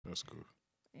That's cool.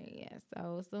 Yeah,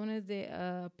 so as soon as it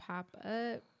pop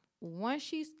up, once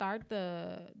she start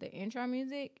the intro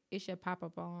music, it should pop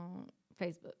up on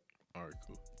Facebook. All right,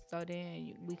 cool. So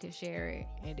then we can share it,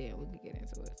 and then we can get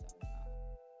into it.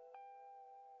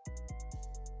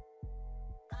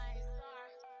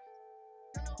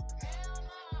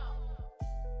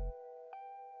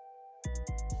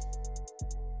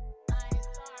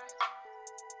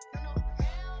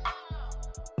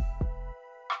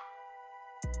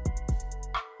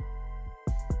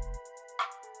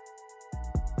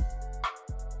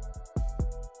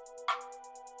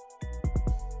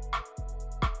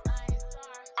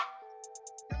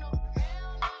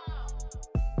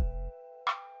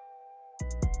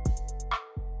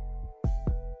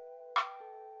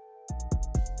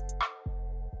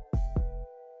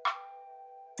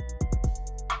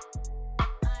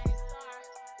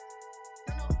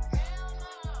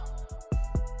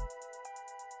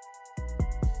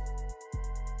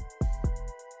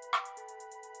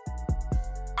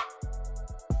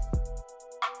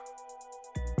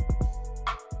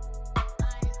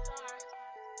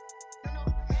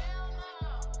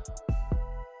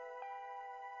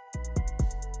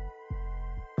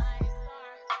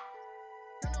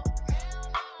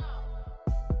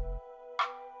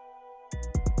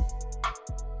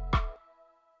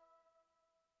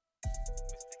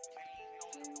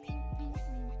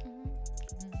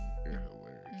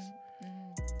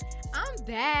 I'm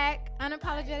back.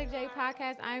 Unapologetic J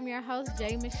Podcast. I'm your host,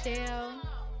 J Michelle.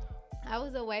 I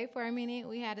was away for a minute.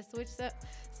 We had to switch up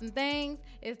some things.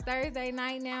 It's Thursday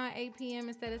night now at 8 p.m.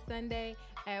 instead of Sunday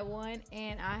at 1.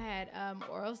 And I had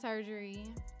oral surgery.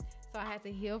 So I had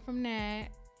to heal from that.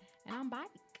 And I'm back.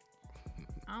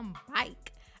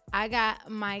 I got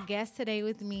my guest today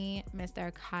with me,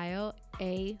 Mr. Kyle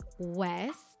A.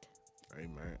 West. Hey,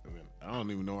 man. I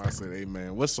don't even know why I said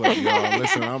amen. What's up, y'all?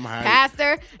 Listen, I'm hyped.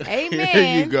 Pastor, amen.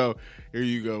 Here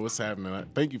you go. What's happening?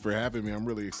 Thank you for having me. I'm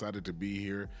really excited to be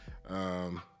here.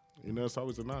 It's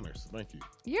always an honor, so thank you.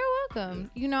 You're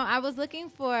welcome. Yeah. I was looking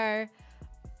for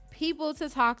people to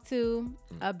talk to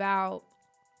about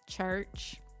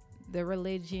church, the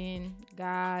religion,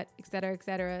 God, et cetera, et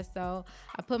cetera. So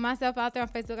I put myself out there on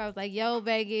Facebook. I was like, yo,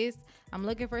 Vegas, I'm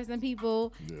looking for some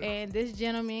people. Yeah. And this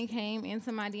gentleman came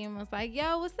into my DM and was like,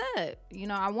 yo, what's up?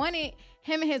 I wanted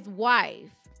him and his wife.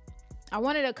 I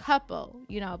wanted a couple,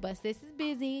 but sis is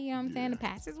busy. I'm saying? The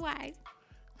pastor's wife.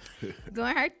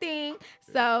 Doing her thing.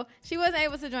 So she wasn't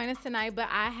able to join us tonight, but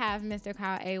I have Mr.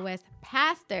 Kyle A. West,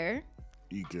 pastor.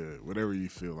 You good. Whatever you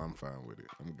feel, I'm fine with it.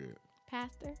 I'm good.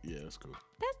 Pastor? Yeah, that's cool.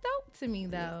 That's dope to me,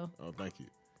 though. Yeah. Oh, thank you.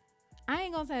 I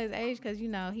ain't gonna say his age because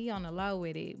he on the low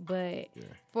with it, but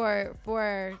for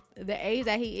the age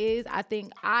that he is, I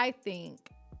think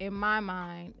in my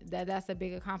mind that's a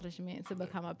big accomplishment to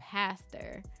become a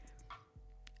pastor.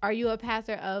 Are you a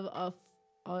pastor of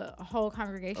a whole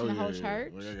congregation, a whole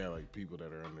church? Like I got people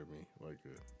that are under me,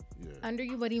 Under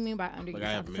you? What do you mean by under you? I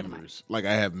have members. I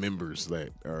have members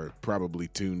that are probably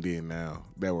tuned in now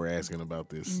that were asking about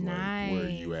this. Nice. Where are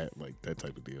you at? That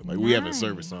type of deal. We have a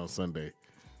service on Sunday.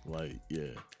 They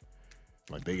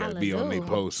got to be on their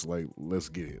posts. Let's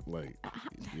get it.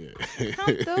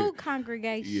 Come through,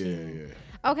 congregation.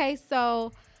 Yeah. Okay,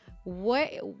 so what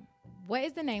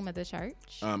is the name of the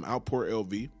church? Outpour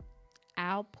LV.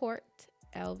 Outport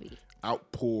LV.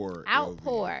 Outpour.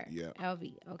 Yeah.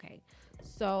 LV. Okay.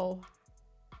 So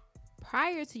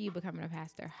prior to you becoming a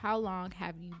pastor, how long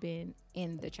have you been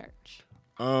in the church?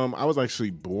 I was actually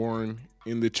born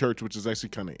in the church, which is actually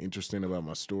kind of interesting about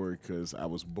my story because I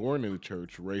was born in the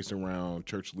church, raised around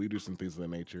church leaders and things of that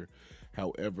nature.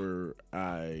 However,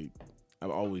 I've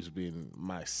always been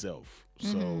myself.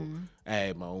 So I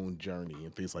had my own journey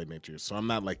and things like that. So I'm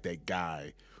not like that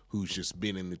guy who's just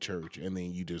been in the church and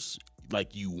then you just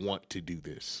you want to do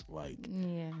this.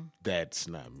 That's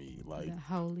not me. The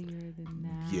holier than thou.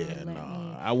 Yeah,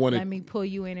 nah. I want to let me pull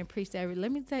you in and preach that. Let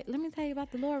me tell you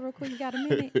about the Lord real quick. You got a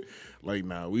minute?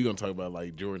 We gonna talk about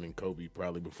Jordan and Kobe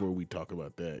probably before we talk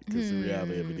about that because the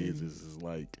reality of it is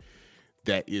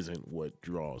that isn't what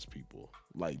draws people.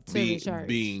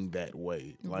 Being that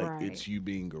way. Right. It's you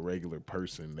being a regular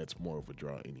person that's more of a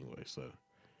draw anyway. So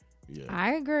yeah.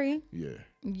 I agree.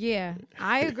 Yeah,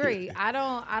 I agree. I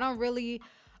don't really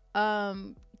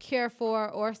care for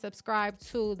or subscribe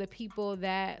to the people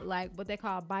that what they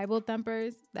call Bible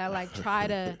thumpers that try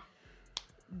to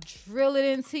drill it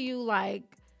into you let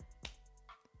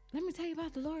me tell you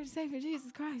about the Lord and Savior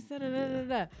Jesus Christ.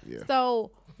 Yeah.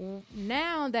 So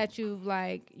now that you've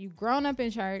grown up in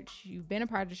church, you've been a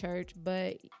part of the church,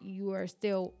 but you are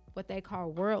still what they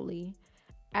call worldly.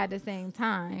 at the same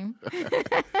time.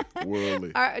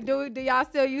 Worldly. Do y'all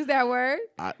still use that word?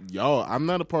 I'm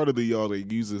not a part of the y'all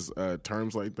that uses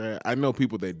terms like that. I know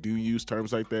people that do use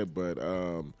terms like that, but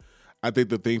I think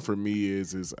the thing for me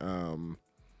is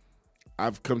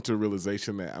I've come to a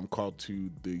realization that I'm called to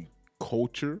the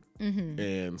culture,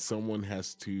 and someone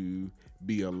has to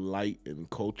be a light in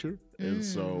culture, and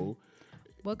so.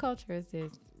 What culture is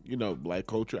this? Black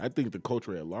culture. I think the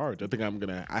culture at large. I think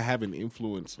I have an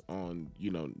influence on,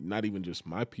 not even just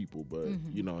my people, but,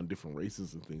 on different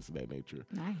races and things of that nature.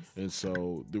 Nice. And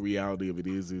so the reality of it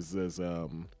is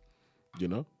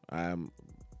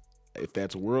if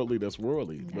that's worldly, that's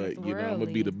worldly. But, I'm going to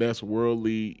be the best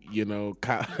worldly, I'm going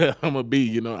to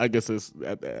be, I guess it's,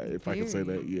 if I can say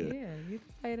that, yeah. Yeah, you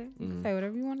can say that. You can say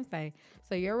whatever you want to say.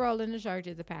 So your role in the church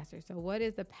is a pastor. So what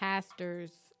is the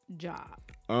pastor's job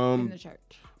in the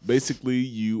church? Basically,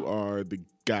 you are the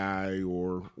guy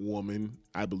or woman.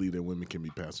 I believe that women can be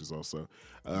pastors also.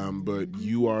 But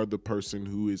you are the person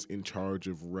who is in charge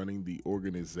of running the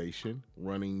organization,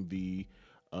 running the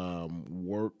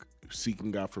work,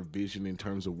 seeking God for vision in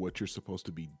terms of what you're supposed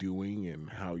to be doing and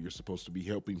how you're supposed to be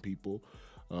helping people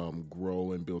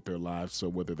grow and build their lives. So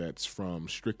whether that's from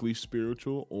strictly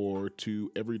spiritual or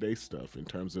to everyday stuff in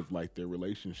terms of like their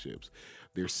relationships,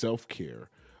 their self-care,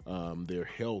 their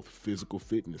health, physical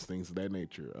fitness, things of that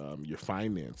nature, your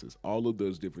finances, all of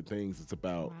those different things. It's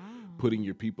about putting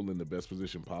your people in the best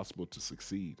position possible to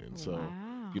succeed. And so,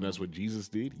 that's what Jesus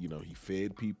did. He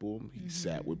fed people, he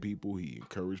sat with people, he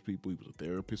encouraged people, he was a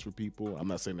therapist for people. I'm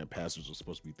not saying that pastors are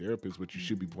supposed to be therapists, but you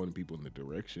should be pointing people in the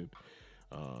direction.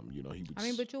 He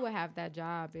would but you would have that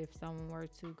job if someone were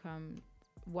to come.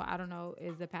 Well, I don't know,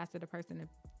 is the pastor the person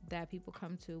that people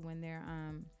come to when they're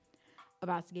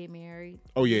about to get married?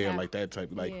 Oh yeah, like that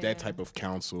type of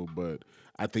counsel. But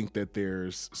I think that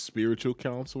there's spiritual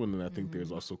counsel, and then I think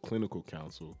there's also clinical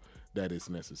counsel that is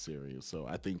necessary. And so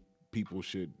I think people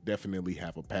should definitely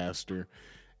have a pastor,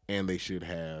 and they should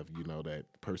have that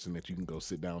person that you can go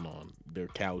sit down on their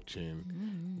couch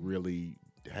and really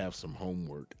have some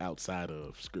homework outside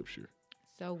of scripture.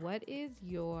 So what is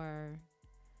your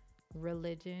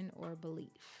religion or belief?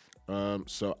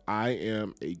 So I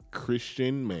am a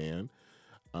Christian man.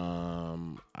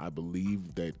 I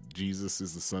believe that Jesus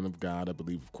is the Son of God. I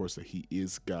believe, of course, that he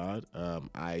is God.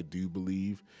 I do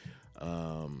believe,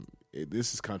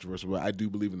 this is controversial, but I do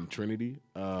believe in the Trinity.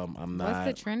 I'm not. What's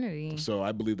the Trinity? So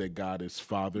I believe that God is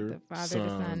Father, the Father, Son, the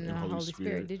Son, and Holy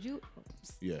Spirit. Did you?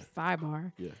 Yeah.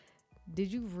 Sidebar. Yeah.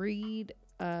 Did you read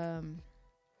The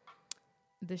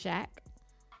Shack?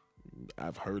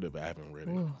 I've heard of it. I haven't read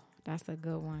it. Ooh, that's a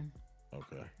good one.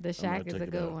 Okay. The Shack is a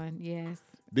good one. Yes.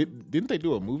 Didn't they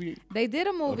do a movie? They did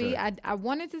a movie. Okay. I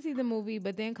wanted to see the movie,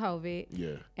 but then COVID.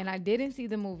 Yeah. And I didn't see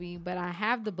the movie, but I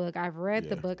have the book. I've read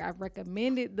the book. I've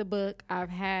recommended the book. I've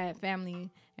had family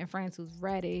and friends who's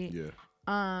read it.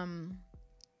 Yeah.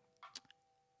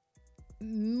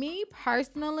 Me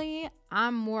personally,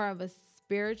 I'm more of a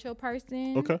spiritual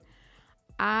person. Okay.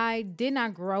 I did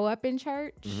not grow up in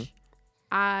church.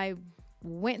 I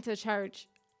went to church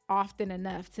often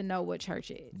enough to know what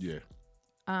church is. Yeah.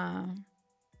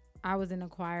 I was in a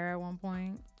choir at one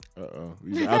point.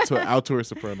 Alto or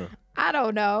soprano? I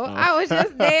don't know. I was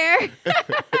just there.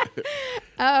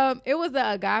 It was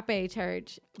the Agape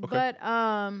Church. Okay.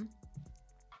 But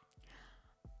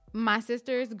my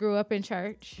sisters grew up in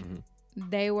church.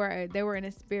 They were in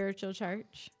a spiritual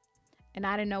church, and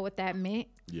I didn't know what that meant.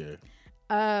 Yeah.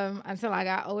 Until I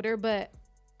got older, but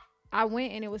I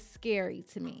went and it was scary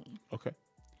to me. Okay.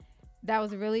 That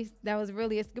was really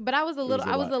but I was a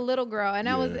little girl, and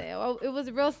it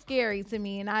was real scary to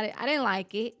me, and I didn't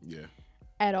like it. Yeah.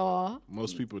 At all.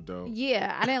 Most people don't.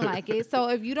 Yeah, I didn't like it. So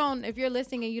if you're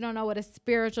listening and you don't know what a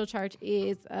spiritual church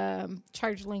is,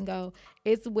 church lingo,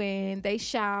 it's when they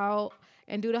shout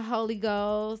and do the Holy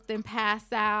Ghost and pass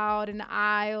out in the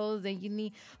aisles, and you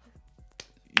need.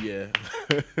 Yeah.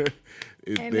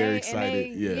 They're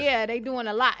excited. They doing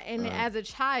a lot. And as a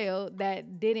child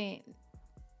that didn't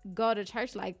go to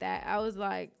church like that, I was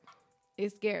like,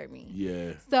 it scared me.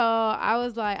 Yeah. So I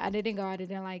was like, I didn't go. I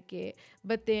didn't like it.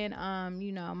 But then,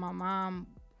 my mom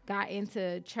got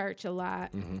into church a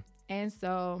lot. And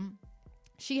so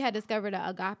she had discovered the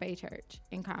Agape Church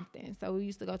in Compton. So we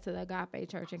used to go to the Agape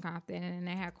Church in Compton, and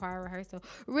they had choir rehearsal.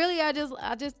 Really, I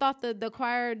just thought the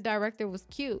choir director was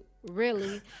cute.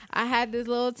 Really. I had this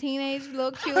little cute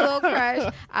little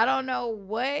crush. I don't know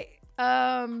what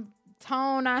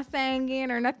tone I sang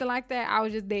in or nothing like that. I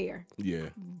was just there. Yeah.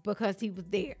 Because he was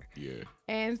there. Yeah.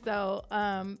 And so,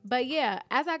 but yeah,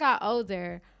 as I got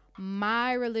older,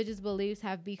 my religious beliefs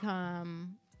have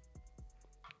become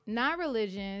not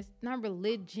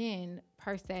religion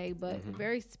per se, but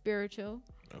very spiritual.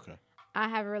 Okay. I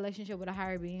have a relationship with a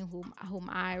higher being whom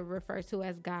I refer to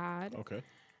as God. Okay.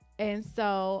 And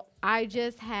so I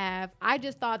just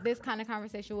thought this kind of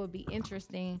conversation would be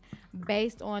interesting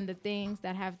based on the things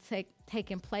that have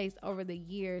taken place over the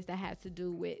years that had to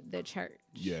do with the church.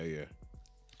 Yeah, yeah.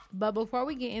 But before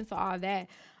we get into all that,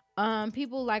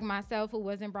 people like myself who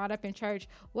wasn't brought up in church,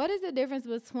 what is the difference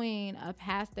between a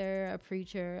pastor, a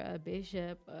preacher, a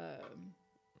bishop,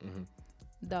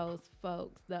 those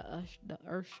folks, the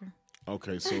usher?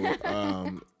 Okay, so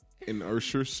an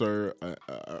usher, sir,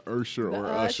 usher or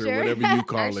usher, usher. whatever you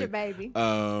call Usher it, baby.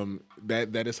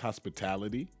 that is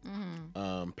hospitality.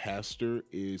 Pastor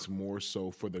is more so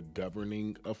for the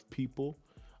governing of people.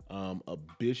 A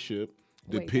bishop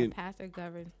The pastor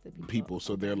governs the people.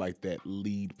 So they're like that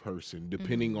lead person,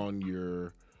 depending on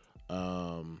your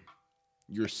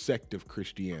sect of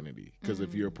Christianity. Because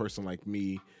if you're a person like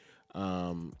me,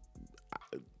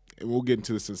 and we'll get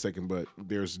into this in a second, but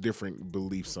there's different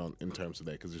beliefs in terms of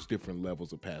that, because there's different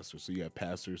levels of pastors. So you have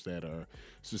pastors that are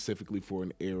specifically for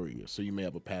an area. So you may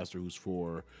have a pastor who's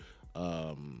for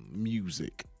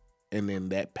music, and then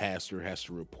that pastor has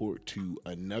to report to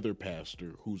another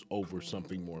pastor who's over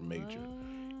something more major.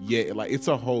 Yeah, like it's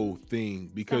a whole thing,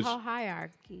 because it's a whole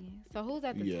hierarchy. So who's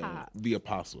at the top? The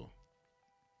apostle.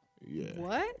 Yeah.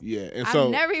 What? Yeah, and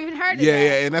I've never even heard of that.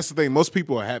 Yeah, and that's the thing. Most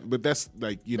people have, but that's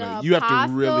like you have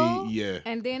to really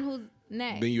And then who's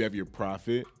next? Then you have your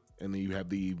prophet, and then you have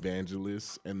the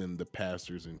evangelists, and then the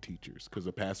pastors and teachers. Because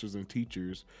the pastors and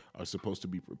teachers are supposed to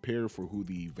be prepared for who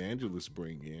the evangelists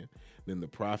bring in. Then the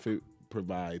prophet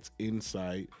provides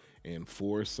insight and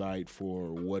foresight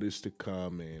for what is to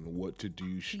come and what to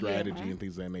do, strategy and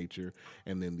things of that nature.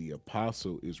 And then the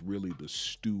apostle is really the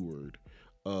steward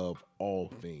of all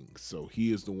things. So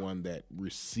he is the one that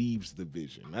receives the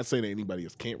vision. Not saying that anybody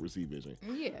else can't receive vision,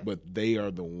 but they are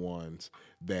the ones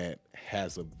that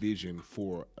has a vision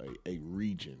for a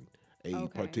region, a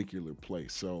particular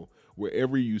place. So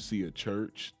wherever you see a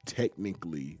church,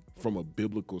 technically, from a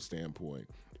biblical standpoint,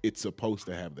 it's supposed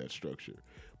to have that structure.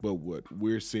 But what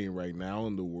we're seeing right now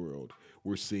in the world,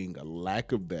 we're seeing a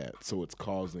lack of that. So it's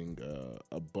causing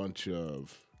a bunch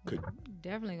of...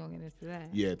 Definitely gonna get into that.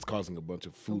 Yeah, it's causing a bunch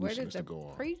of foolishness to go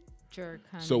on. Preacher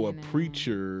come so a in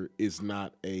preacher is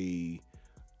not a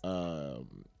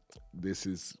this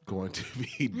is going to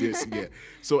be this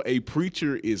so a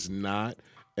preacher is not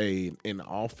an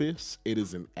office, it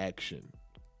is an action,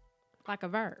 like a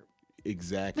verb.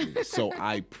 Exactly. So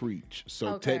I preach,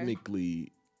 so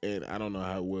technically, and I don't know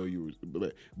how well you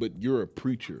were, but you're a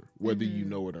preacher, whether you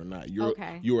know it or not.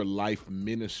 Your life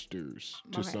ministers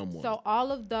to someone. So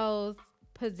all of those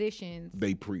positions,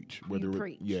 they preach. Whether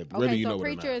you know it or not.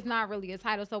 Preacher is not really a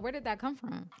title. So where did that come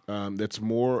from? That's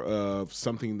more of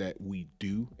something that we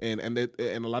do, and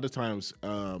a lot of times,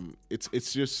 it's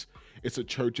a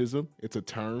churchism. It's a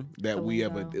term that we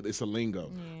have. It's a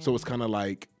lingo. Yeah. So it's kind of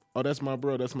like, oh, that's my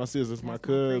bro, that's my sis, that's my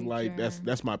cuz, like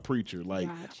that's my preacher. Like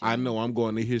I know I'm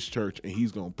going to his church and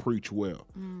he's gonna preach well.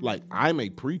 Like I'm a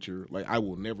preacher, like I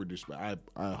will never disrespect.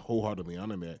 I wholeheartedly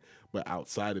honor that. But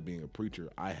outside of being a preacher,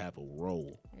 I have a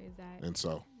role. Exactly. And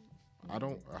so I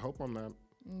hope I'm not.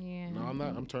 Yeah. No, I'm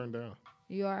not. I'm turned down.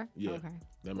 You are? Yeah. Okay.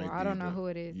 I don't know who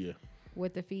it is. Yeah.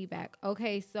 With the feedback.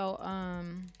 Okay, so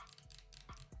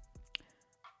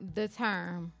the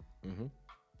term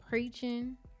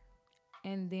preaching,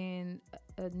 and then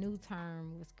a new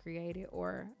term was created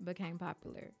or became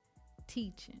popular,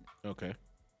 teaching. Okay.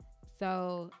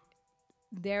 So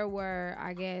there were,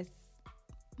 I guess,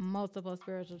 multiple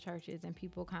spiritual churches, and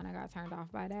people kind of got turned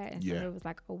off by that. And so it was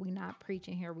like, oh, we not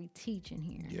preaching here, we teaching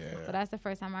here. Yeah. So that's the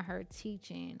first time I heard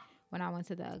teaching when I went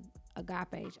to the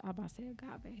Agape. I'm about to say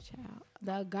Agape, child.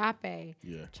 The Agape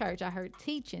church, I heard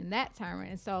teaching, that term.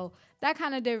 And so that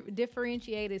kind of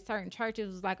differentiated certain churches.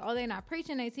 It was like, oh, they're not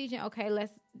preaching, they teaching. Okay,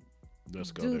 let's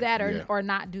do that or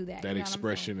not do that. That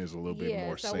expression is a little bit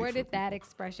more safe. So where did that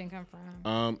expression come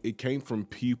from? It came from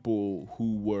people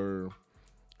who were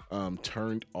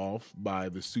turned off by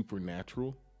the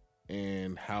supernatural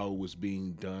and how it was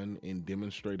being done and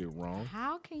demonstrated wrong.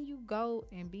 How can you go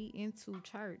and be into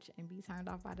church and be turned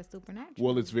off by the supernatural?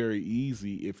 Well, it's very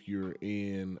easy if you're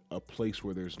in a place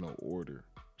where there's no order.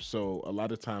 So a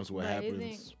lot of times what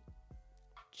happens...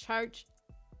 Church...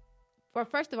 Well,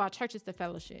 first of all, church is the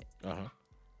fellowship. Uh-huh.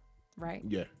 Right?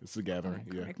 Yeah, it's a gathering.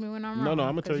 Correct me when I'm wrong. No,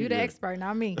 I'm going to tell you. You're the expert,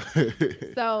 not me.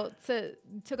 So to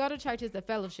go to church is the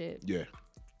fellowship. Yeah.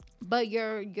 But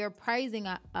you're praising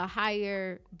a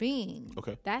higher being.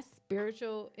 Okay. That's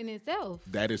spiritual in itself.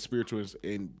 That is spiritual.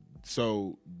 And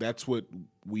so that's what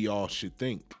we all should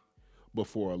think. But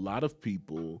for a lot of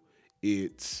people,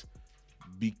 it's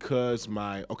because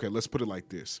let's put it like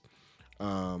this.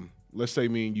 Let's say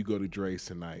me and you go to Dre's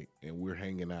tonight and we're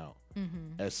hanging out.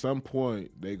 Mm-hmm. At some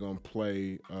point, they're going to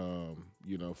play, for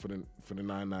the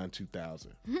 99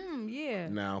 2000. Yeah.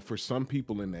 Now, for some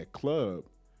people in that club,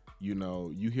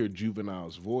 you hear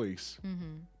Juvenile's voice.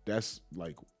 Mm-hmm. That's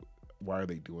like, why are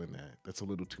they doing that? That's a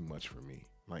little too much for me.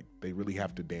 Like, they really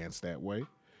have to dance that way.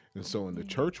 And so in the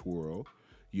church world,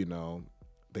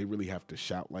 they really have to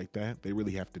shout like that. They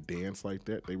really have to dance like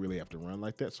that. They really have to run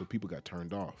like that. So people got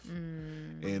turned off.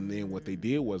 And then what they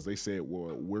did was they said,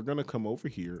 well, we're going to come over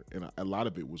here. And a lot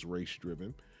of it was race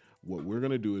driven. What we're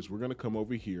going to do is we're going to come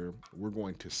over here. We're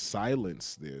going to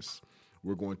silence this.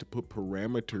 We're going to put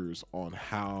parameters on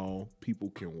how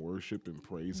people can worship and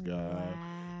praise God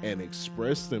and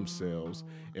express themselves.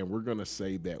 And we're going to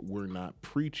say that we're not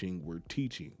preaching, we're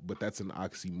teaching. But that's an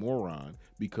oxymoron,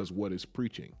 because what is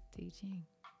preaching? Teaching.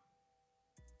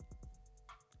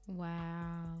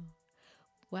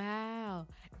 Wow.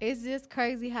 It's just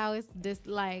crazy how it's just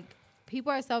like,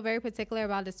 people are so very particular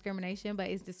about discrimination, but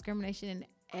it's discrimination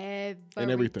in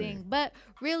everything. But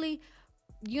really,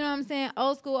 you know what I'm saying?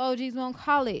 Old school OGs won't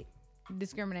call it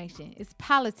discrimination. It's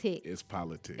politics. It's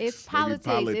politics. It's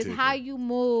how you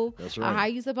move, That's or right. how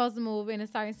you supposed to move in a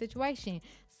certain situation.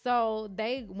 So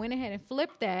they went ahead and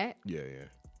flipped that. Yeah.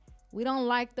 We don't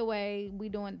like the way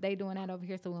they doing that over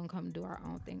here, so we're going to come do our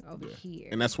own thing over here.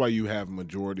 And that's why you have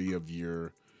majority of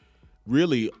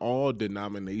really all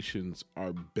denominations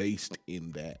are based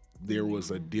in that. There was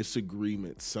a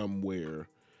disagreement somewhere,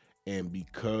 and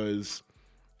because,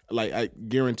 like, I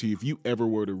guarantee if you ever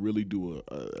were to really do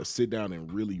a sit down and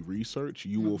really research,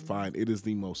 you will find it is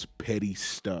the most petty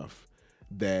stuff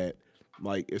that,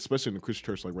 like, especially in the Christian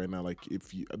church, like right now, like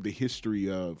the history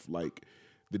of like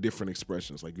the different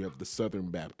expressions, like you have the Southern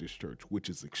Baptist Church, which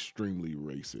is extremely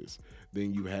racist.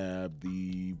 Then you have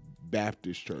the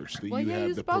Baptist Church. Then you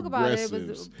have the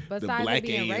progressives, the black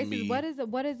AME.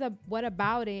 What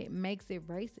about it makes it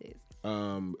racist?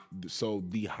 So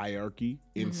the hierarchy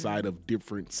inside of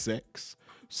different sects.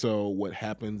 So what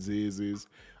happens is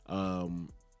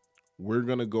we're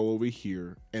gonna go over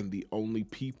here, and the only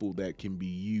people that can be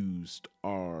used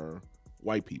are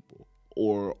white people,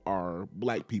 or are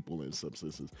black people in some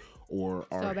instances, or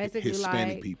are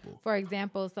Hispanic like, people. For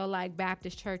example, so like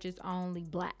Baptist church is only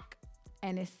black,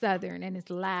 and it's Southern, and it's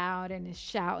loud, and it's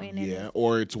shouting. And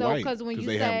or it's white, because when you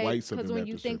think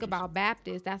churches. about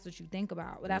Baptist, that's what you think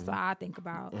about. Well, that's what I think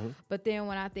about. But then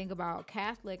when I think about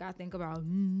Catholic, I think about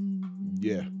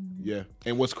yeah.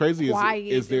 And what's crazy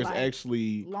is there's like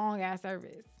actually long ass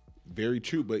service. Very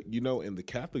true, but in the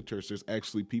Catholic Church, there's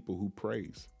actually people who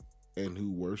praise and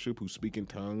who worship, who speak in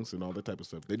tongues and all that type of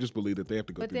stuff. They just believe that they have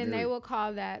to go through Mary. But then they will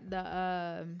call that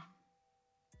the,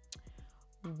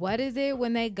 what is it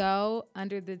when they go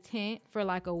under the tent for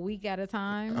like a week at a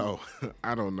time? Oh,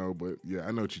 I don't know, but yeah,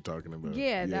 I know what you're talking about.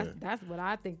 Yeah. That's what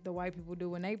I think the white people do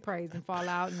when they praise and fall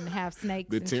out and have snakes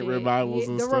the and tent shit. revivals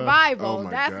and the stuff. Revival, Oh my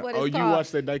that's God. what it's called. You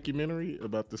watched that documentary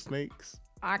about the snakes?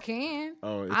 I can.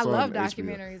 Oh, I love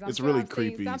documentaries. It's really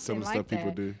creepy, some of the stuff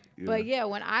people do. Yeah. But yeah,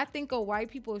 when I think of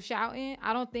white people shouting,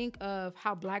 I don't think of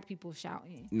how black people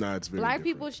shouting. No, it's very black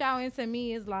different. people shouting to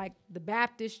me is like the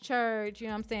Baptist church, you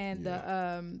know what I'm saying?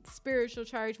 The spiritual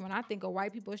church. When I think of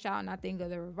white people shouting, I think of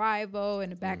the Revival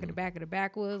and the back of the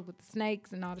backwoods with the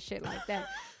snakes and all the shit like that.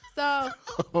 So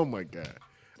oh my God.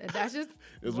 That's just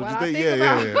what you think. think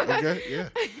Yeah. about. Okay, yeah.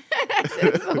 That's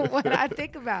just what I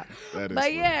think about. That is but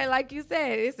funny. yeah, like you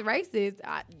said, it's racist.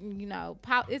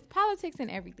 It's politics and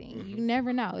everything. You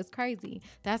never know. It's crazy.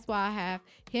 That's why I have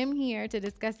him here to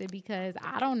discuss it, because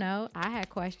I don't know. I had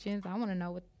questions. I want to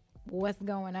know what's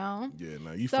going on. Yeah,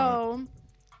 no, you fine. So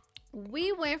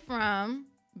we went from,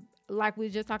 like we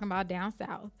were just talking about, down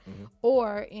south,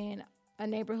 or in a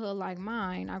neighborhood like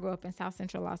mine. I grew up in South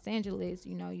Central Los Angeles.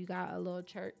 You got a little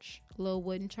church, a little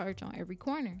wooden church on every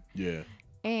corner. Yeah.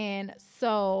 And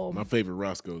so my favorite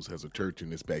Roscoe's has a church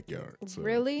in its backyard. So,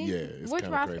 really? Yeah. It's Which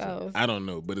Roscoe's? Crazy. I don't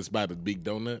know, but it's by the big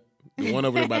donut. The one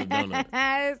over there by the donut.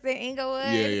 It's in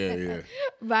Inglewood. Yeah.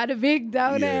 By the big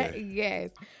donut. Yeah. Yes.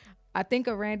 I think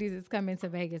a Randy's is coming to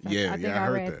Vegas. I think I I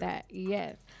heard read that.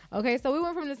 Yes. Okay, so we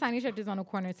went from the tiny churches on the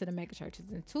corner to the mega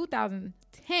churches. In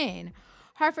 2010,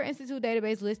 Hartford Institute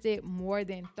database listed more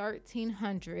than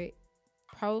 1,300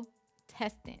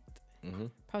 Protestant.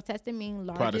 Protestant means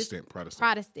largest.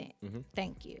 Protestant.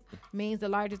 Thank you. Means the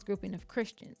largest grouping of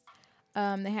Christians. They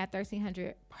had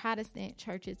 1,300 Protestant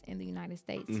churches in the United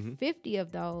States. 50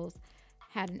 of those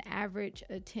had an average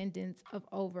attendance of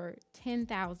over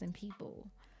 10,000 people.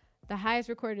 The highest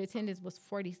recorded attendance was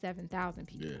 47,000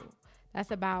 people. Yeah. That's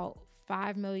about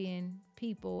 5 million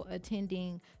people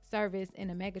attending service in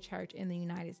a mega church in the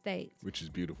United States. Which is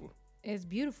beautiful. It's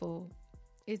beautiful.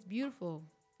 It's beautiful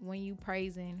when you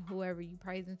praising whoever you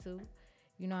praising to.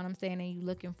 You know what I'm saying? And you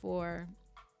looking for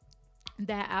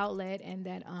that outlet and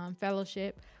that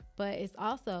fellowship. But it's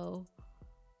also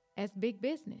as big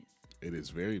business. It is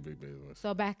very big business.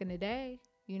 So back in the day,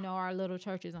 you know, our little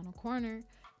churches on the corner,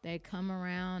 they come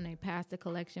around, they pass the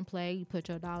collection plate. You put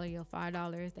your $1, your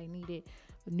 $5. They needed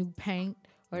new paint,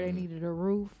 or they needed a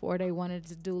roof, or they wanted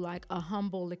to do like a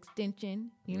humble extension.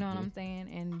 You know what I'm saying?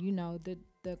 And, you know,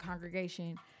 the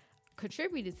congregation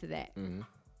contributed to that.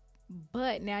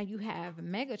 But now you have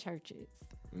mega churches.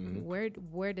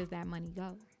 Where does that money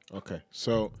go? Okay.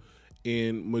 So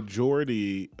in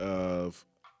majority of,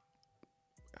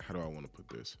 how do I want to put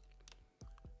this?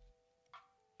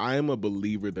 I am a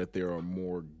believer that there are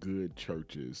more good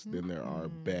churches than there are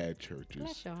bad churches.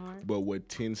 Bless your heart. But what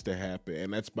tends to happen,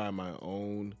 and that's by my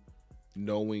own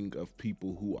knowing of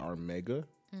people who are mega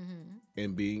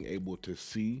and being able to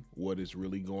see what is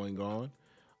really going on.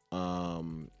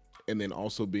 And then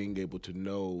also being able to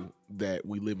know that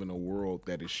we live in a world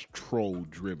that is troll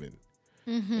driven.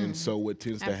 And so what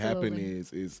tends to happen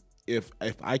is if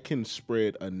I can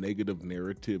spread a negative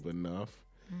narrative enough,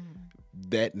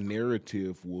 that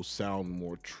narrative will sound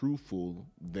more truthful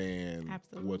than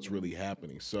what's really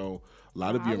happening. So a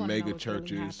lot of your mega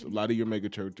churches,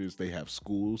 they have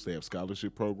schools, they have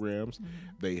scholarship programs,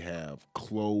 they have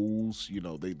clothes, you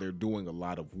know, they're doing a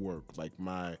lot of work. Like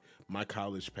my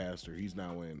college pastor, he's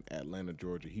now in Atlanta,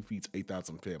 Georgia. He feeds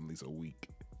 8,000 families a week.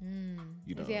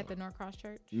 You know, is he at the North Cross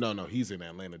Church? No, he's in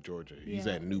Atlanta, Georgia. He's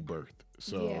at New Birth.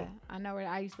 So yeah, I know where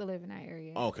I used to live in that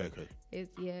area. Oh, okay.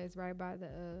 It's right by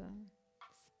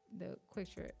the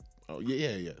Quick Trip. Oh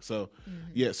yeah. So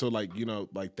so like, you know,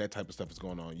 like that type of stuff is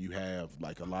going on. You have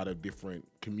like a lot of different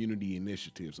community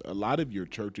initiatives. A lot of your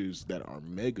churches that are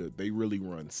mega, they really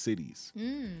run cities.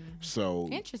 So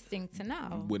interesting to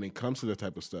know. When it comes to that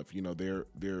type of stuff, you know, they're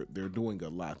doing a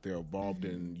lot. They're involved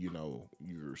in, you know,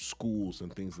 your schools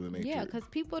and things of the nature. Yeah, because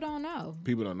people don't know.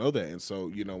 People don't know that. And so,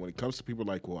 you know, when it comes to people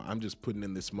like, well, I'm just putting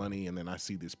in this money, and then I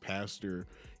see this pastor,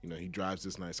 you know, he drives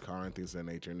this nice car and things of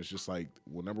that nature. And it's just like,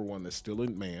 well, number one, they're still a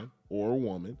man or a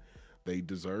woman. They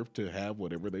deserve to have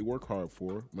whatever they work hard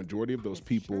for. Majority of those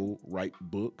people write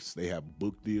books. They have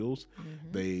book deals.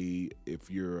 If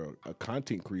you're a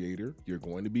content creator, you're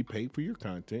going to be paid for your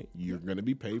content. You're going to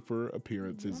be paid for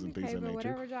appearances and things of that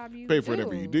nature. Pay for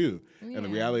whatever you do. Yeah. And the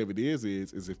reality of it is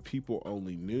if people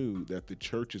only knew that the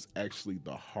church is actually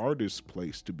the hardest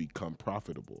place to become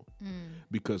profitable,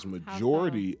 because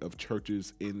majority of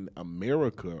churches in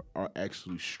America are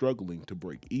actually struggling to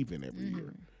break even every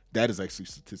year. That is actually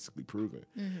statistically proven.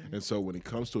 And so when it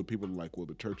comes to it, people are like, well,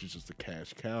 the church is just a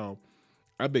cash cow.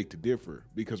 I beg to differ,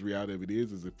 because reality of it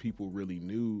is if people really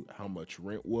knew how much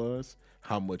rent was,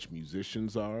 how much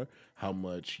musicians are, how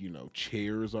much, you know,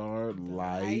 chairs are,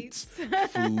 lights,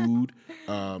 food,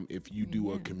 if you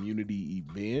do a community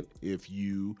event, if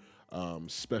you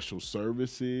special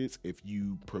services, if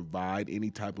you provide any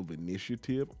type of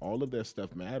initiative, all of that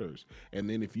stuff matters. And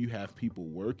then if you have people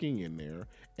working in there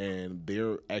and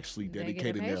they're actually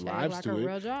dedicating their lives to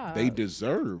it, they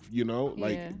deserve, you know,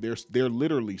 like they're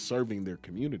literally serving their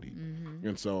community.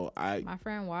 And so my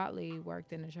friend Watley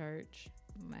worked in the church.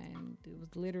 Man, it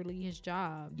was literally his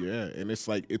job. Yeah, and it's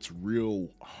like, it's real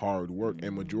hard work.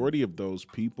 And majority of those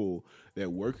people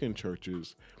that work in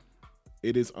churches,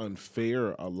 it is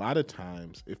unfair a lot of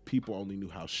times if people only knew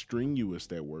how strenuous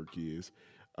that work is,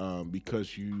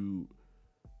 because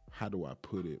how do I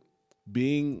put it?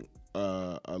 Being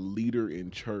a leader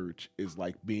in church is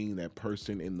like being that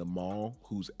person in the mall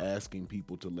who's asking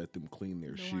people to let them clean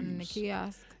their shoes. One in the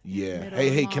kiosk. Yeah.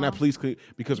 Hey, can I please clean?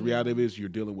 Because reality of it is you're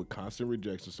dealing with constant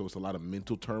rejection. So it's a lot of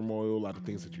mental turmoil, a lot of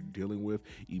things that you're dealing with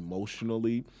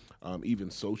emotionally,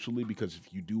 even socially, because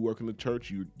if you do work in the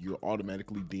church, you're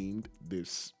automatically deemed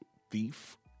this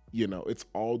thief. You know, it's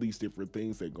all these different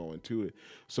things that go into it.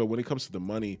 So when it comes to the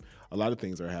money, a lot of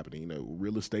things are happening. You know,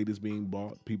 real estate is being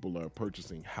bought. People are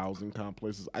purchasing housing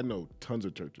complexes. I know tons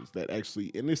of churches that actually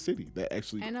in this city that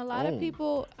actually and a lot of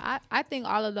people. I think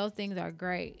all of those things are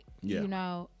great. Yeah. You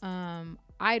know,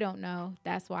 I don't know.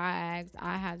 That's why I asked.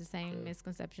 I have the same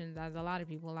misconceptions as a lot of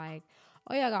people. Like,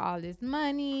 oh, y'all got all this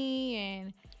money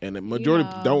and the majority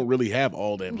don't really have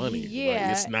all that money. Yeah,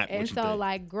 like, it's not. And what you so, think.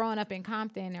 like growing up in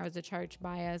Compton, there was a church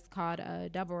by us called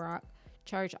Double Rock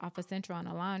Church off of Central and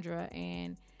Alondra,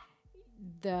 and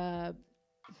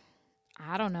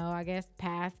I don't know, I guess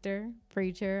pastor,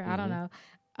 preacher, I don't know,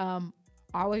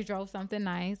 always drove something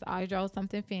nice, always drove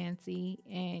something fancy,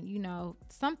 and you know,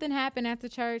 something happened at the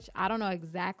church. I don't know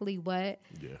exactly what,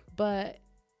 but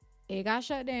it got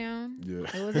shut down. Yeah.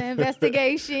 It was an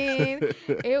investigation.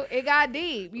 it got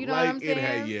deep. You know what I'm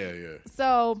saying? Yeah.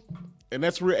 So, and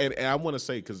that's real. And I want to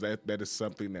say, because that is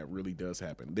something that really does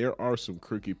happen. There are some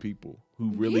crooked people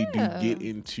who really do get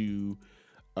into.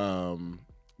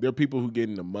 There are people who get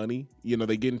into money. You know,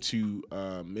 they get into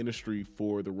ministry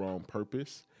for the wrong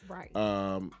purpose. Right.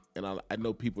 And I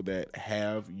know people that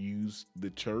have used the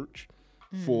church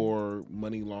for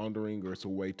money laundering, or it's a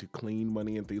way to clean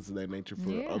money and things of that nature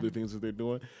for other things that they're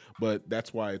doing. But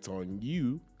that's why it's on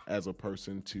you as a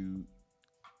person to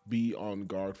be on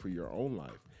guard for your own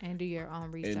life. And do your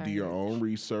own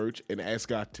research. And ask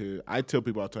God I tell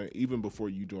people all the time, even before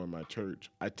you join my church,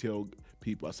 I tell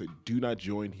people, I say, do not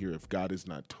join here if God has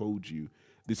not told you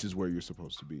this is where you're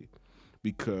supposed to be.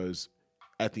 Because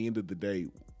at the end of the day,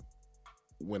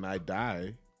 when I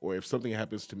die, or if something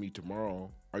happens to me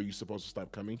tomorrow, are you supposed to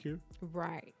stop coming here?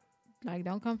 Right. Like,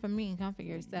 don't come for me, come for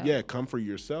yourself. Yeah, come for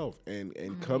yourself and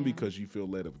come because you feel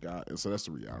led of God. And so that's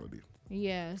the reality.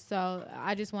 Yeah, so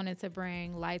I just wanted to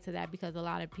bring light to that, because a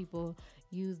lot of people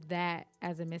use that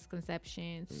as a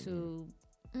misconception to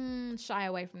shy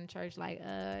away from the church. Like,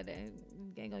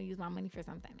 they gonna use my money for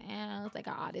something else. They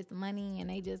got all this money and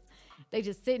they just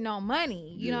sitting on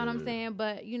money. You know what I'm saying?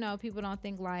 But you know, people don't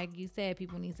think, like you said,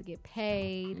 people need to get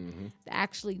paid to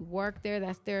actually work there.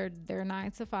 That's their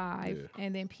 9 to 5.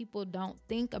 And then people don't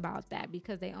think about that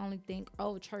because they only think,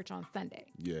 oh, church on Sunday.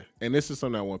 Yeah, and this is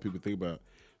something I want people to think about.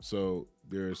 So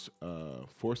there's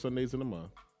 4 Sundays in a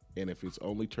month, and if it's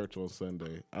only church on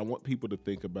Sunday, I want people to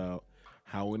think about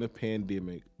how in a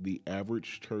pandemic, the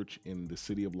average church in the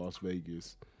city of Las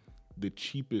Vegas, the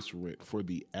cheapest rent for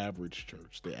the average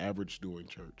church, the average doing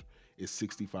church, is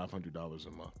 $6,500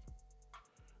 a month.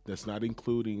 That's not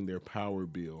including their power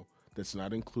bill. That's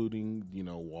not including,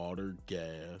 water,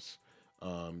 gas,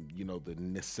 the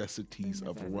necessities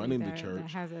of running the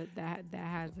church. That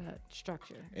has a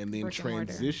structure. And then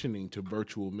transitioning to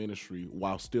virtual ministry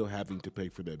while still having to pay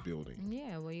for that building.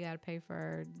 Yeah, well, you got to pay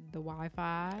for the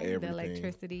Wi-Fi, everything, the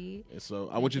electricity. And so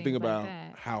I want you to think about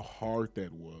how hard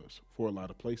that was for a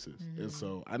lot of places. And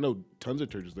so I know tons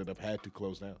of churches that have had to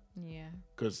close down. Yeah.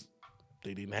 Because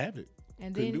they didn't have it.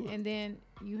 And then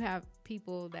you have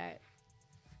people that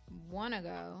want to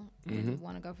go and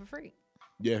want to go for free.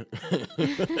 Yeah.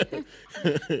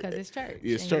 Because it's church.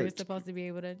 It's and church. You're supposed to be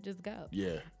able to just go.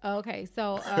 Yeah. Okay,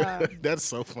 so. That's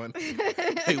so funny.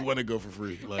 They want to go for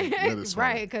free. Like, that is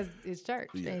funny. Right, because it's church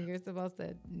and you're supposed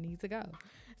to need to go.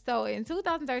 So in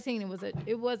 2013,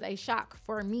 it was a shock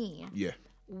for me. Yeah.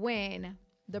 When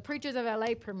The Preachers of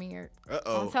LA premiered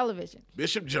on television.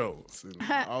 Bishop Jones and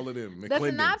all of them. The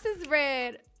synopsis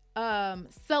read,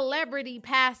 celebrity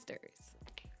pastors.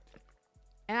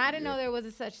 And I didn't know there was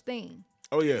a such thing.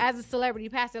 Oh, yeah. As a celebrity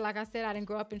pastor, like I said, I didn't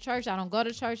grow up in church. I don't go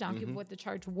to church. I don't keep up with the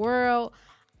church world.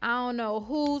 I don't know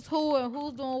who's who and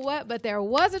who's doing what. But there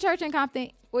was a church in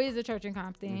Compton. Or is a church in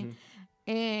Compton.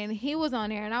 And he was on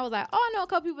there. And I was like, oh, I know a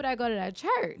couple people that go to that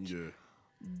church. Yeah.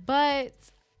 But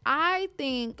I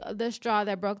think the straw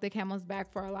that broke the camel's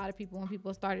back for a lot of people, when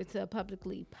people started to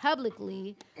publicly,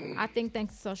 I think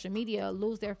thanks to social media,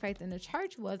 lose their faith in the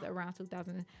church, was around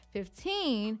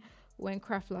 2015 when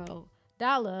Creflo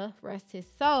Dollar, rest his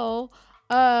soul.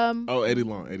 Eddie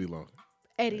Long. Eddie Long?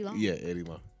 Yeah, Eddie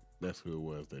Long. That's who it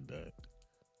was that died.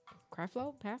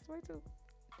 Creflo passed away too.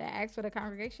 That asked for the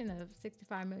congregation of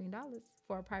 $65 million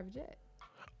for a private jet.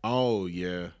 Oh,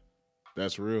 yeah.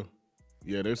 That's real.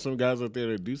 Yeah, there's some guys out there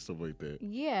that do stuff like that.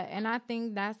 Yeah, and I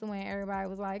think that's when everybody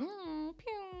was like,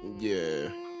 pew. Yeah.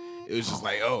 It was just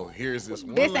like, oh, here's this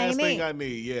one last thing I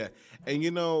need. Yeah.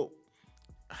 And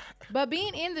but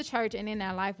being in the church and in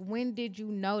that life, when did you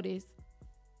notice?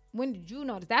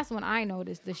 That's when I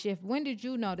noticed the shift. When did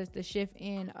you notice the shift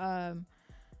in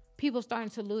people starting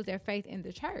to lose their faith in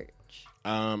the church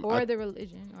or the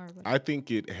religion? Or whatever? I think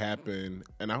it happened,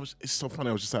 and it's so funny.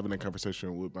 I was just having that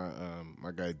conversation with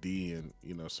my guy D and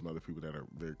some other people that are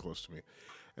very close to me,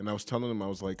 and I was telling them, I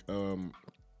was like,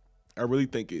 I really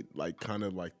think it kind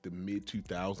of like the mid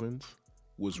 2000s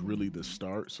was really the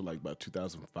start. So about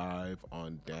 2005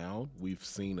 on down, we've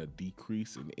seen a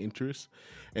decrease in interest.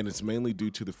 And it's mainly due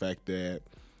to the fact that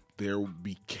there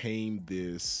became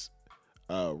this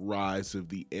rise of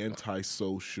the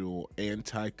antisocial,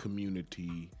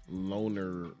 anti-community,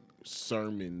 loner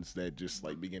sermons that just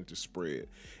began to spread.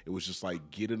 It was just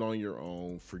get it on your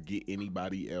own, forget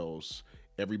anybody else.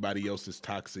 everybody else is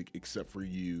toxic except for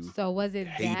you. So was it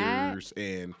haters,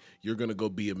 and you're gonna go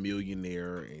be a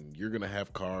millionaire, and you're gonna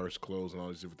have cars, clothes, and all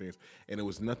these different things. And it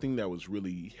was nothing that was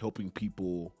really helping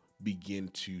people begin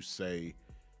to say,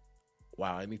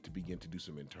 wow, I need to begin to do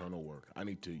some internal work. I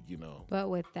need to, But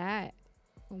with that,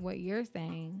 what you're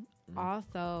saying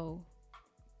also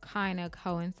kind of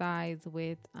coincides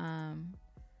with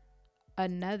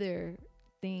another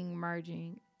thing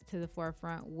merging to the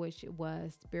forefront, which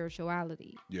was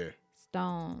spirituality. Yeah.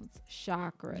 Stones,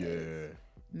 chakras. Yeah.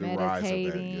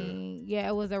 Meditating. Yeah,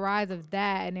 it was the rise of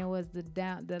that, and it was the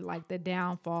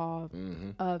downfall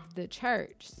of the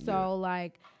church. So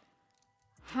like,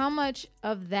 how much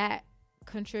of that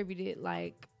contributed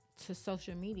like to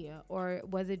social media, or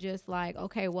was it just like,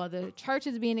 okay, well, the church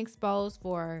is being exposed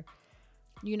for,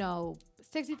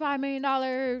 $65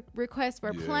 million requests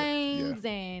for planes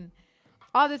and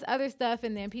all this other stuff,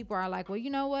 and then people are like, well, you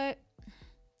know what?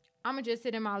 I'm gonna just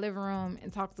sit in my living room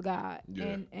and talk to God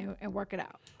and work it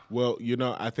out. Well,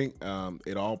 I think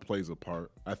it all plays a part.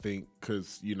 I think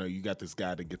because, you got this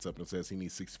guy that gets up and says he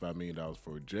needs $65 million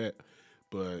for a jet,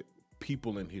 but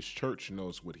people in his church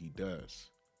knows what he does.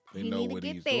 They know what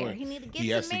he's doing. He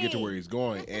has to get to where he's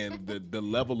going. And the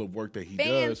level of work that he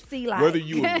does, whether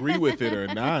you agree with it or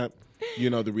not,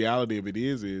 the reality of it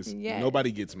is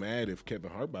nobody gets mad if Kevin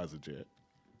Hart buys a jet.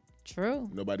 True.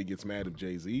 Nobody gets mad if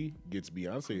Jay-Z gets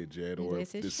Beyonce a jet, or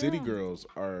if the City Girls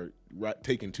are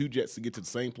taking 2 jets to get to the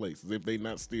same place, as if they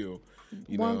not still,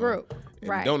 one group,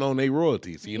 and don't own their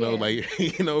royalties. If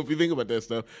you think about that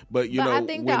stuff. But I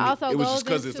think that also it was goes just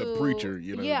because into, it's a preacher.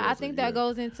 I think that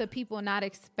goes into people not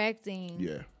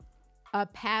expecting a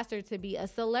pastor to be a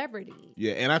celebrity.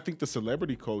 Yeah, and I think the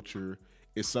celebrity culture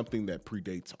is something that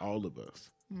predates all of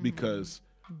us because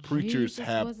preachers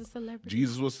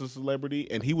Jesus was a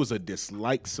celebrity, and he was a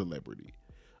disliked celebrity.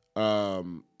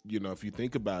 If you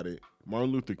think about it,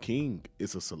 Martin Luther King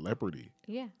is a celebrity.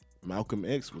 Yeah. Malcolm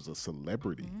X was a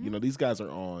celebrity. These guys are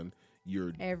on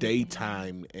your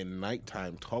daytime and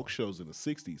nighttime talk shows in the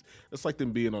 60s. It's like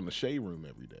them being on the Shade Room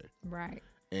every day. Right.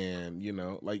 And,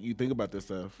 you think about this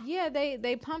stuff. Yeah,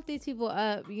 they pump these people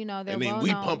up, they're and then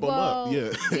we pump them up,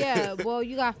 yeah. Yeah, well,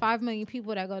 you got 5 million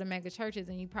people that go to mega churches,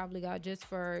 and you probably got just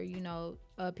for,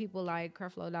 people like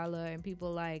Creflo Dollar and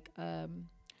people like, what's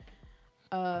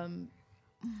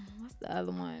the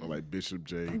other one? Like Bishop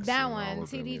Jakes. That one,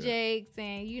 T.D. Jakes,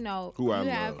 and, who I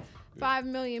have love. 5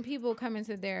 million people coming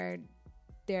to their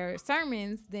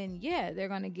sermons, then, they're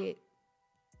going to get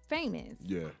famous.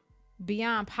 Yeah.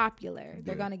 Beyond popular,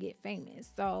 they're gonna get famous.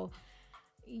 So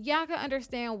y'all can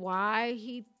understand why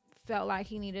he felt like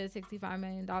he needed a $65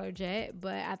 million jet,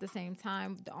 but at the same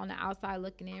time, on the outside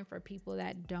looking in, for people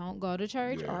that don't go to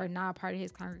church or not part of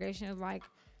his congregation, is like,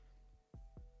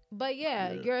 but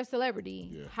you're a celebrity.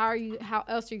 Yeah. How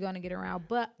else are you gonna get around?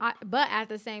 But at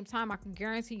the same time, I can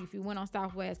guarantee you, if you went on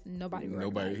Southwest, nobody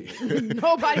would recognize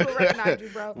you,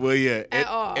 bro. Well, at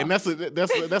all. And that's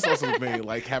also the thing,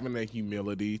 like having that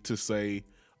humility to say,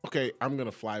 okay, I'm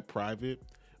gonna fly private,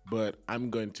 but I'm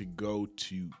going to go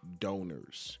to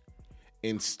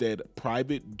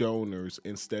private donors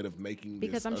instead of making this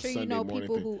because I'm sure Sunday morning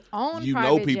people thing. who own you private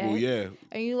know people, jets,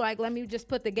 and you like, let me just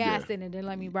put the gas in it and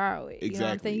let me borrow it. Exactly. You know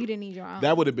what I'm saying? You didn't need your own.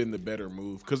 That would have been the better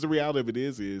move, because the reality of it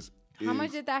is how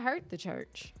much did that hurt the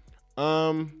church?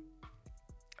 I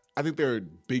think there are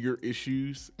bigger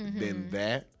issues than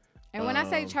that. And when I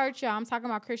say church, y'all, I'm talking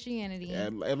about Christianity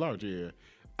at large. Yeah,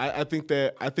 I think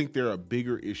there are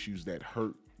bigger issues that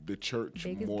hurt the church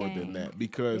more than that,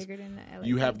 because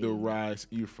you have the rise.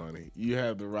 You're funny. You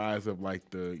have the rise of like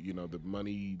the the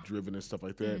money driven and stuff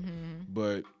like that.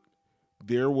 But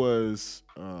there was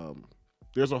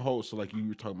there's a whole, so like you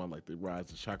were talking about like the rise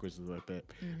of chakras and like that.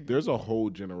 There's a whole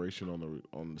generation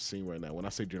on the scene right now. When I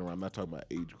say generation, I'm not talking about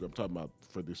age group. I'm talking about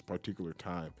for this particular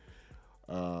time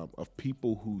of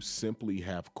people who simply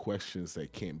have questions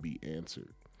that can't be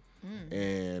answered.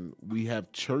 And we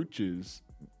have churches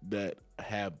that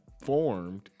have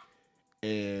formed,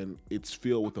 and it's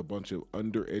filled with a bunch of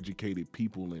undereducated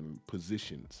people in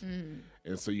positions.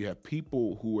 And so you have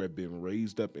people who have been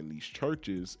raised up in these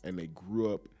churches, and they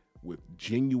grew up with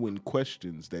genuine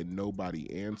questions that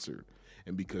nobody answered.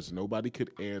 And because nobody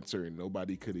could answer and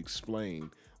nobody could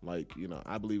explain, like,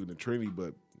 I believe in the Trinity,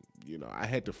 but I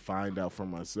had to find out for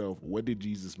myself, what did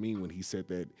Jesus mean when he said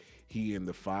that he and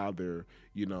the Father,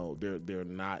 they're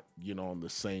not, on the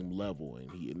same level,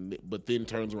 but then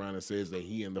turns around and says that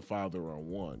he and the Father are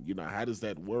one. How does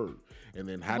that work? And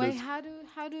then how do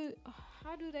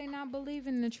they not believe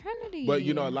in the Trinity? But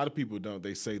a lot of people don't.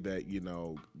 They say that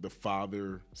the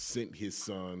Father sent his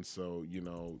Son, so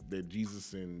that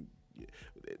Jesus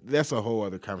that's a whole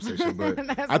other conversation. But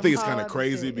That's I think it's some kind whole of other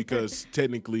crazy shit. because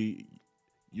technically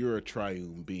you're a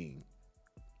triune being.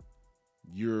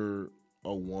 You're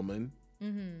a woman.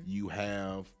 You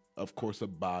have, of course, a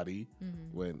body.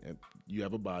 When you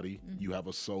have a body, you have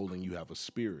a soul, and you have a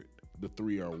spirit. The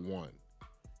three are one.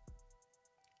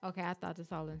 Okay, I thought the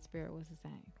soul and spirit was the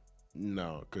same.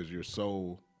 No, because your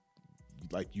soul,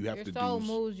 like you have Your to soul do.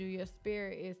 moves you. Your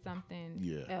spirit is something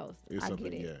else. It's I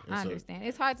something, get it. yeah. And I so- understand.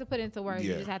 It's hard to put into words.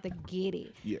 You Yeah. just have to get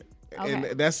it. Yeah, Okay.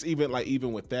 and that's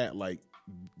even with that, like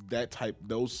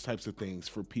those types of things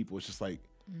for people, it's just like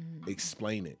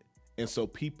explain it. And so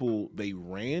people, they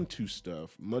ran to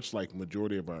stuff much like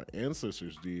majority of our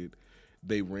ancestors did.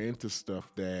 They ran to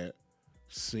stuff that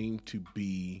seemed to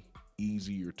be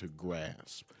easier to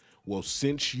grasp. Well,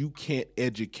 since you can't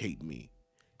educate me,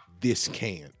 this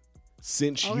can.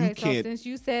 Since Okay, you can't, so since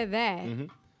you said that,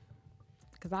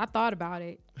 because I thought about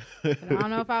it, but I don't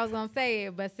know if I was gonna say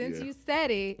it. But since Yeah. you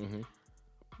said it,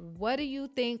 what do you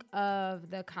think of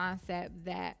the concept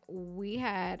that we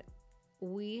had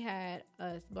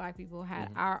us black people had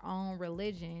our own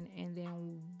religion, and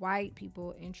then white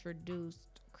people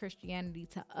introduced Christianity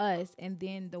to us, and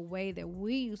then the way that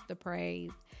we used to praise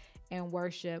and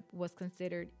worship was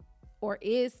considered, or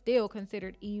is still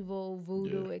considered, evil,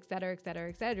 voodoo, et cetera, et cetera,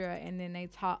 et cetera. And then they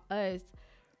taught us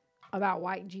about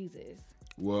white Jesus.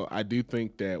 well, I do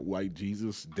think that white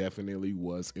Jesus definitely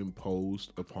was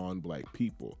imposed upon black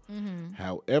people.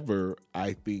 However,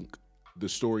 I think the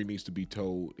story needs to be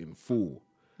told in full.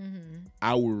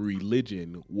 Our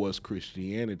religion was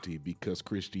Christianity because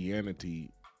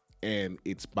Christianity and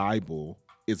its Bible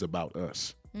is about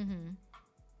us.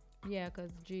 Yeah,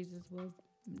 because Jesus was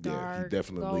Yeah, dark, he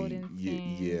definitely, golden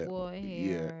skin, wool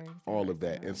hair, all of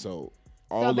that. And so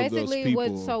all So of those basically,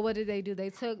 people. what did they do? They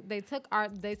took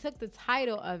the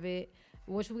title of it,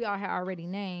 which we all had already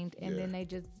named, and then they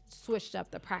just switched up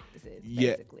the practices.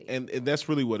 Basically. Yeah, and that's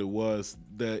really what it was.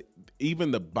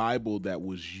 Even the Bible that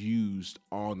was used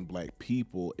on black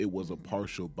people, it was a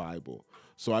partial Bible.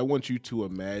 So I want you to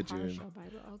imagine. Partial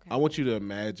Bible. Okay. I want you to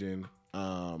imagine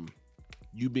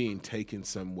you being taken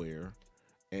somewhere,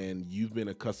 and you've been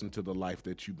accustomed to the life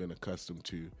that you've been accustomed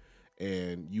to,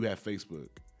 and you have Facebook.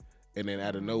 And then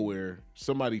out of nowhere,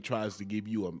 somebody tries to give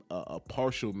you a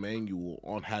partial manual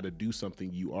on how to do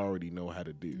something you already know how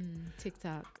to do.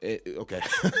 TikTok. Okay.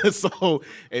 So,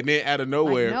 and then out of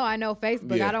nowhere. No, I know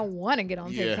Facebook. Yeah. I don't want to get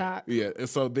on TikTok. Yeah. And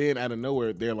so then out of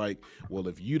nowhere, they're like, well,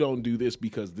 if you don't do this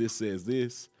because this says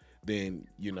this, then,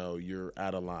 you're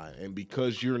out of line. And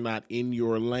because you're not in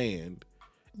your land,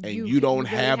 and you don't really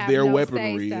have have their no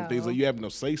weaponry and say-so. things like, you have no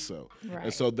say so. Right.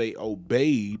 And so they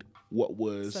obeyed what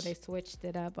was. So they switched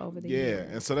it up over the yeah. years.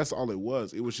 And so that's all it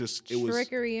was. It was just,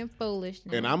 Trickery and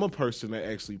foolishness. And I'm a person that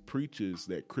actually preaches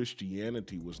that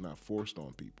Christianity was not forced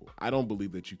on people. I don't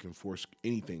believe that you can force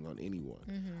anything on anyone.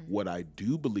 What I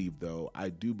do believe, though, I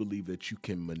do believe that you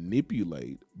can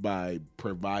manipulate by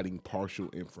providing partial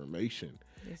information.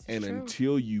 This is And true.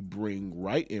 until you bring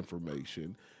right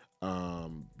information,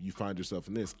 you find yourself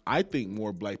in this. I think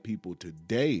more black people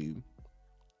today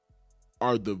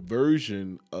are the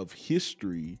version of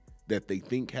history that they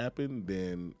think happened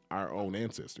than our own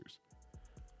ancestors.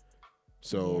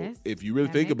 So Yes, if you really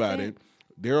that think makes about sense. it,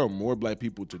 there are more black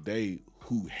people today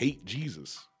who hate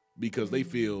Jesus because they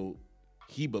feel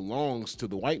he belongs to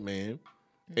the white man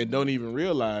and don't even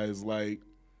realize, like,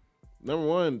 number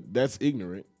one, that's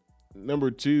ignorant.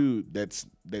 Number two, that's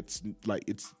like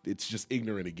it's just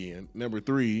ignorant again. Number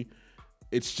three,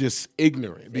 it's just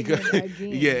ignorant because ignorant again.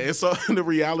 yeah. And so the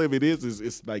reality of it is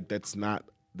it's like that's not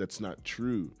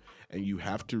true, and you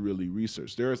have to really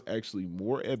research. There is actually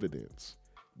more evidence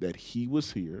that he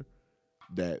was here,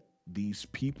 that these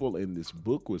people in this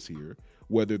book was here,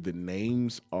 whether the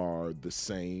names are the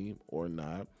same or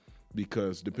not,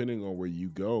 because depending on where you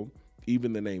go,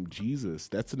 even the name Jesus,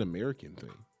 that's an American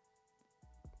thing.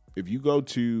 If you go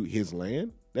to his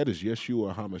land, that is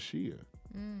Yeshua HaMashiach.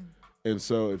 And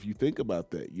so if you think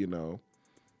about that,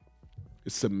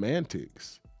 it's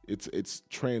semantics. It's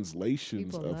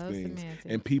translations People of love things. semantics.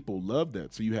 And people love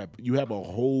that. So you have a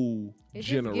whole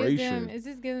generation. It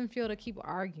just gives them fuel to keep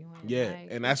arguing. Yeah, Like,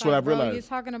 and that's it's what like, I've bro, realized. You're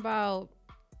talking about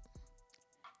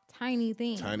tiny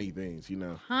things. Tiny things,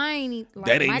 Tiny, like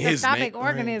That ain't his microscopic name.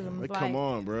 organisms. Like, come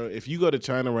on, bro. If you go to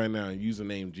China right now and use the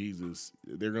name Jesus,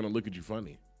 they're gonna look at you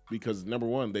funny because number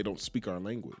one, they don't speak our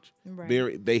language.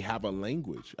 Right. They have a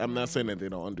language. I'm not saying that they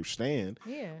don't understand.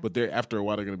 Yeah. But they're after a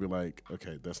while they're gonna be like,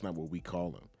 okay, that's not what we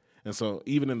call them. And so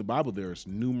even in the Bible, there's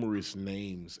numerous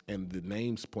names, and the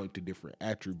names point to different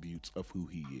attributes of who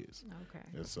he is. Okay.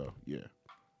 And so, yeah.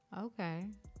 Okay.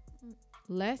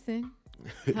 lesson.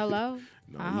 Hello.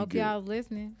 No, I you hope good. y'all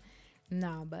listening.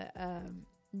 No, but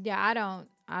yeah,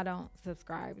 I don't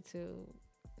subscribe to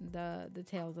the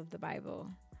tales of the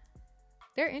Bible.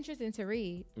 They're interesting to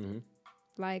read. Mm-hmm.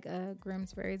 Like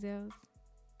Grimm's fairy tales.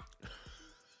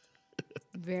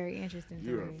 Very interesting to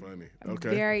You are read. funny. Okay.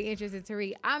 Very interesting to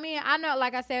read. I mean, I know,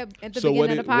 like I said at the So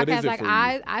beginning of the what is podcast, it like for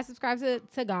you? I subscribe to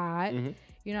God. Mm-hmm.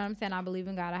 You know what I'm saying? I believe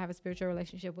in God. I have a spiritual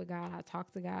relationship with God. I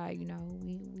talk to God. You know,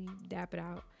 we dap it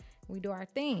out. We do our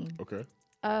thing. Okay.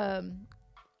 I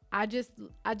just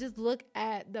look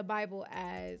at the Bible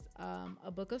as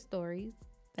a book of stories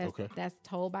that's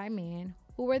told by men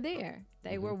who were there.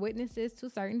 They were witnesses to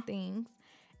certain things,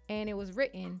 and it was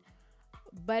written.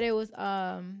 But it was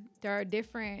there are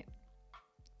different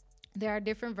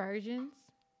versions.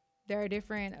 There are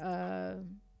different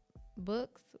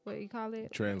books. What do you call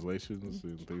it? Translations and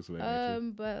things of that nature.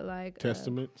 But like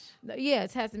Testaments. Yeah,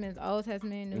 testaments, Old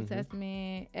Testament, New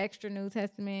Testament, extra New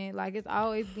Testament. Like it's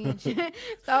always being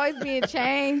it's always being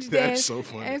changed. That's so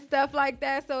funny. And stuff like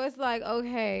that. So it's like,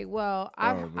 okay, well,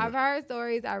 I've heard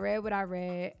stories, I read what I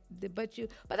read, but that's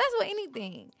with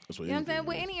anything. You know what I'm saying?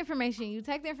 With any information, you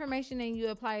take the information and you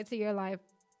apply it to your life,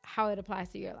 how it applies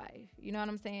to your life. You know what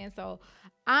I'm saying? So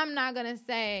I'm not gonna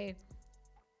say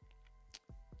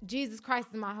Jesus Christ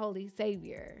is my holy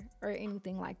savior or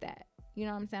anything like that. You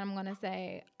know what I'm saying? I'm going to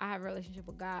say I have a relationship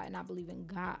with God and I believe in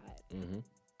God. Mm-hmm.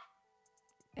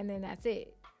 And then that's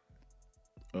it.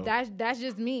 Oh. That's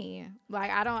just me.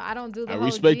 Like I don't do the whole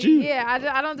respect you. Yeah,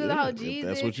 I don't do the whole Jesus.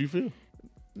 That's what you feel.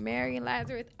 Mary and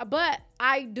Lazarus. But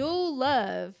I do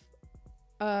love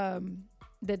the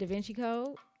Da Vinci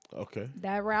Code. Okay.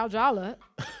 That riled y'all up.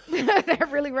 That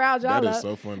really riled y'all up. That is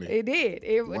so funny. It did.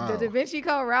 Wow. The Da Vinci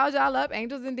Code riled y'all up.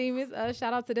 Angels and Demons.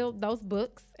 Shout out to those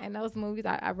books and those movies.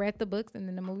 I read the books and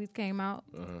then the movies came out.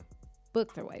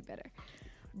 Books are way better.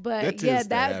 But the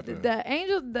Da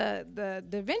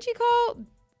Vinci Code,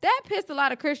 that pissed a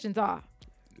lot of Christians off.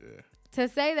 Yeah. To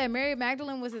say that Mary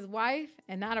Magdalene was his wife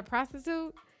and not a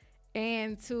prostitute,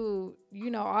 and to,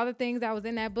 all the things that was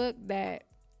in that book that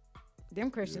them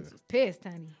Christians was pissed,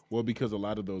 honey. Well, because a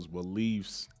lot of those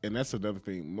beliefs, and that's another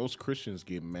thing, most Christians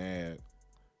get mad.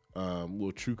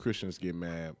 True Christians get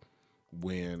mad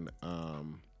when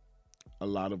a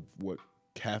lot of what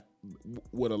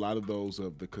a lot of those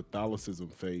of the Catholicism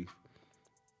faith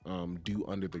do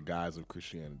under the guise of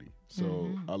Christianity.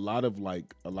 So a lot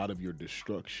of your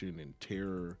destruction and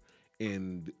terror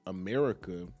in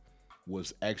America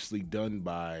was actually done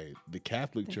by the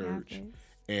Catholic Church, Catholics.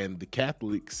 And the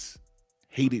Catholics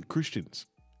hated Christians.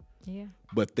 Yeah.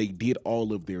 But they did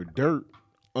all of their dirt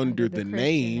under the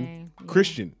name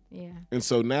Christian. Yeah. And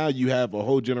so now you have a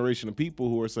whole generation of people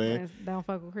who are saying don't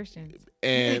fuck with Christians.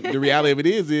 And the reality of it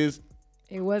is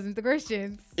it wasn't the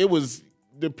Christians. It was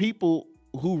the people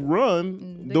who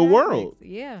run the world.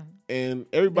 Yeah. And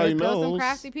everybody knows some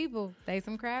crafty people. They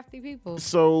some crafty people.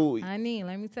 So honey,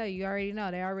 let me tell you, you already know.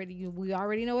 We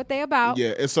already know what they about.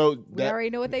 Yeah, and so we already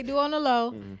know what they do on the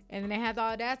low. Mm-hmm. And then they have the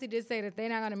audacity to say that they're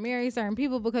not gonna marry certain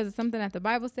people because of something that the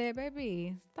Bible said.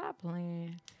 Baby, stop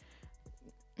playing.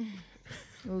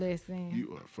 Listen.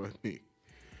 You are funny.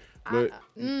 But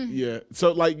yeah.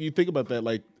 So like you think about that,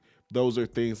 like those are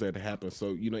things that happen.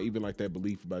 So, even like that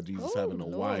belief about Jesus having a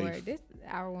wife. This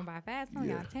hour went by fast. We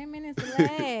got 10 minutes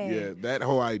left. Yeah, that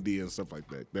whole idea and stuff like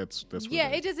that. That's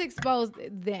it just exposed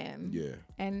them. Yeah.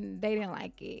 And they didn't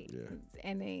like it. Yeah.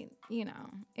 And they,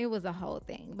 it was a whole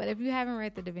thing. But if you haven't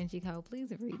read the Da Vinci Code,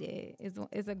 please read it. It's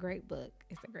a great book.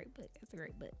 It's a great book.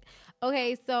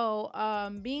 Okay, so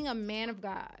being a man of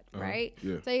God, right?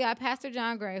 Yeah. So you got Pastor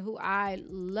John Gray, who I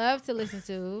love to listen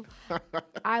to.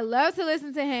 I love to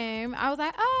listen to him. I was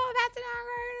like, oh, Pastor John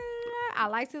Gray. I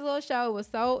liked his little show.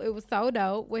 It was so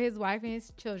dope with his wife and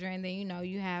his children. And then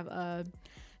you have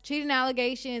cheating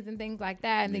allegations and things like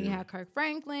that. And then you have Kirk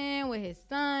Franklin with his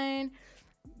son,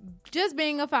 just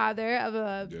being a father of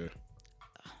a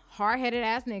hard-headed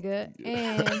ass nigga.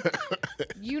 And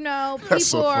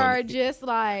people are just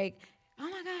like, oh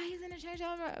my God, he's in the church.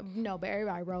 No, but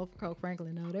everybody wrote for Kirk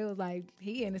Franklin though. They was like,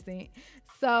 he innocent.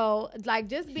 So like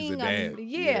just being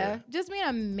just being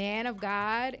a man of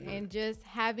God and just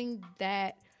having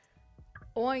that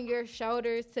on your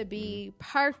shoulders to be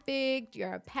perfect.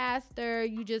 You're a pastor.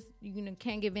 You just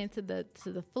can't give in to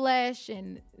the flesh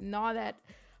and all that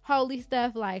holy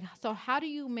stuff. Like, so how do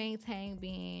you maintain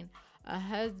being a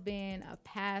husband, a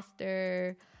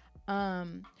pastor,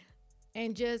 and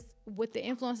just with the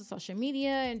influence of social media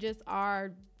and just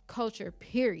our culture,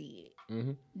 period,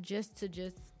 just to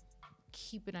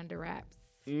keep it under wraps?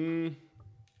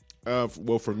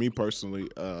 Well, for me personally,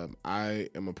 I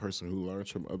am a person who learns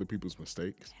from other people's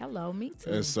mistakes. Hello, me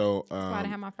too. And so, That's why I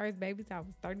had my first baby till I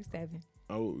was 37.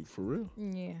 oh, for real?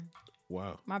 Yeah.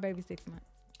 Wow. My baby's 6 months.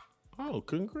 Oh,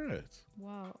 congrats.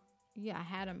 Well, yeah, I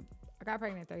had him. I got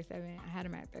pregnant at 37. I had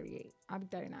him at 38. I'll be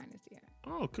 39 this year.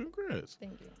 Oh, congrats.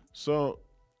 Thank you. So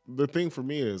the thing for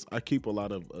me is I keep a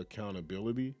lot of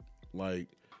accountability. Like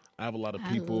I have a lot of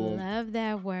people. I love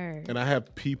that word. And I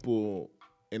have people,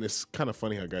 and it's kind of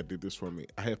funny how God did this for me.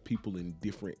 I have people in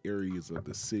different areas of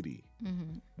the city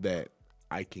that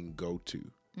I can go to.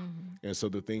 And so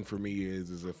the thing for me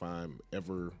is if I'm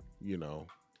ever,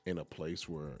 in a place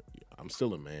where I'm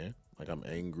still a man, like I'm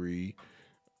angry,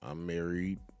 I'm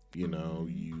married,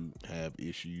 you have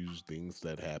issues, things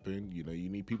that happen, you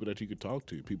need people that you can talk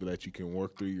to, people that you can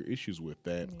work through your issues with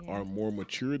that are more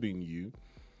mature than you,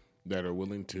 that are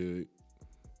willing to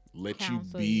let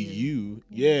Counsel you be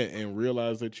you, and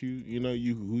realize that you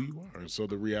who you are. And so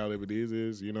the reality of it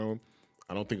is,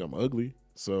 I don't think I'm ugly.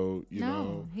 So,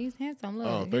 no, he's handsome. Look,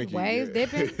 oh, thank his you. waves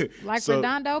dipping like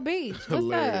Redondo Beach. What's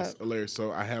hilarious, up? hilarious.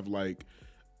 So I have like,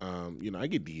 I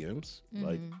get DMs.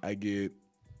 Like I get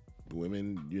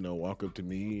women, walk up to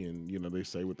me and, they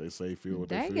say what they say, feel what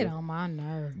they feel. They get on my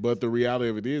nerves. But the reality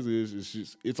of it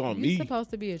is it's on me. You're supposed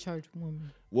to be a church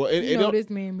woman. Well, this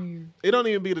man me. It don't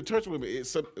even be the church women.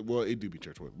 It do be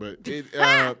church women, but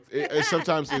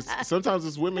sometimes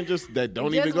it's women just that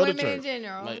don't Just even go to women church. in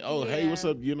general. Like, oh, hey, what's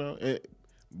up?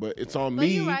 But it's on But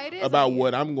me you're right, it is about on you.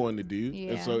 what I'm going to do.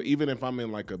 Yeah. And so even if I'm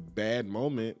in like a bad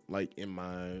moment, like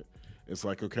it's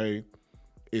like, okay,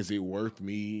 is it worth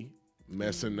me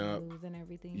messing up? Losing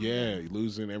everything. Yeah,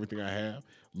 losing everything I have,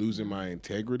 losing my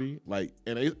integrity. Like,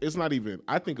 and it's not even,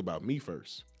 I think about me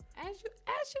first. As you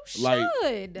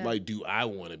should. Like, do I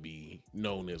want to be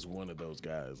known as one of those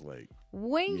guys? Like,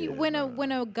 when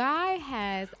a guy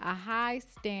has a high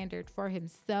standard for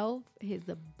himself, his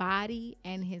body,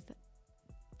 and his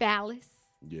phallus,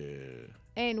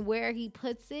 and where he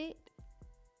puts it,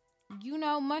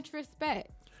 much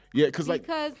respect. Yeah,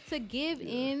 because to give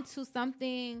in to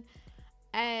something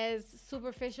as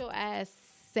superficial as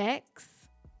sex,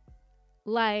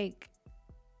 like,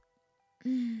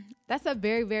 that's a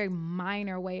very, very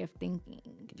minor way of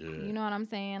thinking. Yeah. You know what I'm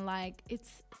saying? Like,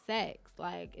 it's sex.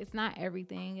 Like, it's not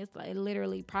everything. It's like, it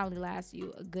literally probably lasts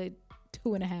you a good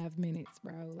 2.5 minutes,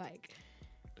 bro. Like,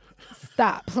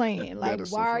 stop playing. Like,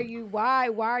 why are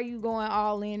you going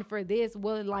all in for this?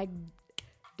 Well, like,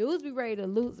 dudes be ready to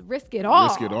risk it all.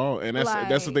 Risk it all. And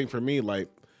that's the thing for me. Like,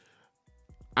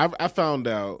 I found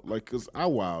out, like, because I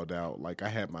wilded out. Like, I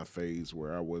had my phase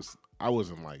where I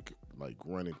wasn't like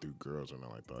running through girls or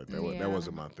nothing like that. Like, that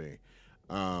wasn't my thing.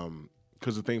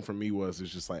 Because the thing for me it's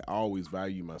just like I always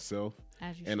value myself,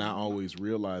 and I always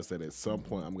realize that at some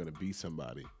point I'm going to be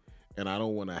somebody, and I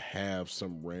don't want to have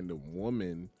some random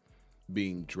woman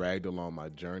being dragged along my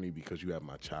journey because you have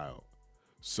my child.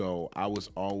 So I was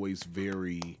always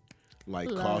very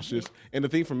cautious. And the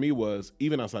thing for me was,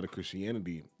 even outside of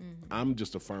Christianity, I'm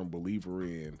just a firm believer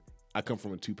in, I come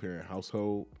from a 2-parent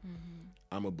household.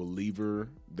 I'm a believer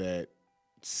that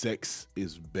sex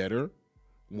is better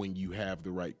when you have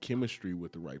the right chemistry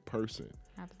with the right person.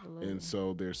 Absolutely. And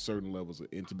so there's certain levels of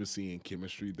intimacy and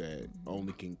chemistry that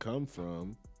only can come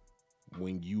from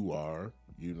when you are,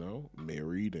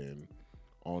 married and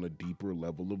on a deeper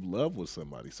level of love with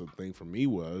somebody. So the thing for me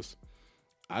was,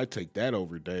 I take that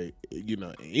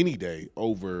any day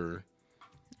over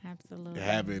absolutely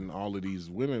having all of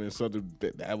these women. And so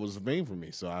that was the thing for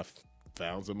me. So I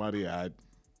found somebody I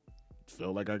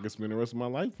felt like I could spend the rest of my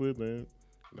life with, and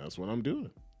that's what I'm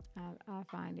doing. I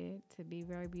find it to be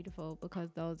very beautiful because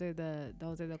those are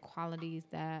the qualities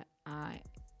that I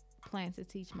plan to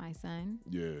teach my son.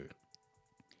 Yeah.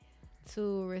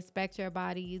 To respect your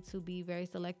body, to be very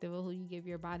selective of who you give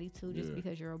your body to. Just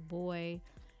because you're a boy,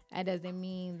 that doesn't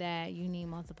mean that you need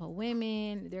multiple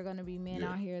women. There are gonna be men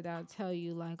out here that'll tell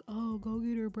you like, "Oh, go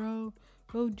get her, bro.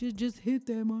 Go just hit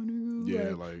that, my nigga."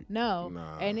 Yeah, no.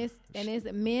 Nah. And it's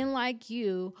men like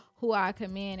you who I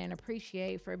commend and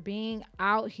appreciate for being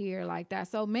out here like that.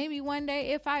 So maybe one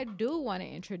day, if I do want to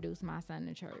introduce my son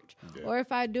to church, or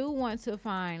if I do want to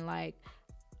find like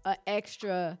an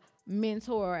extra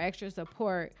mentor or extra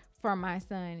support for my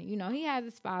son, he has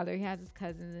his father, he has his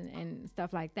cousins and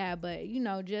stuff like that, but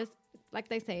just like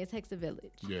they say, it takes a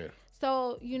village. Yeah.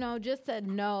 So just to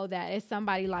know that it's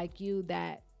somebody like you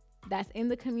that's in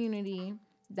the community,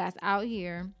 that's out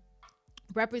here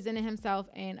representing himself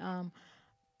and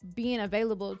being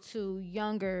available to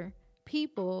younger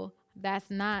people, that's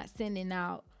not sending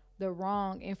out the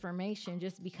wrong information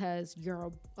just because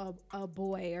you're a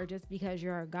boy or just because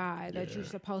you're a guy, that you're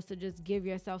supposed to just give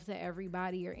yourself to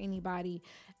everybody or anybody.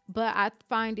 But I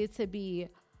find it to be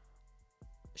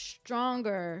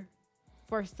stronger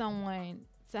for someone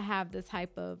to have the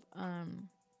type of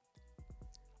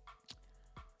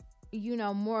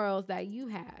morals that you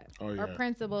have or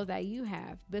principles that you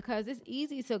have, because it's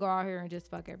easy to go out here and just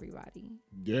fuck everybody.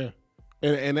 Yeah.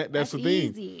 And that's the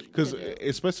thing, because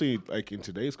especially like in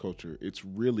today's culture, it's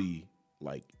really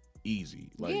like easy.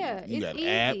 Like you got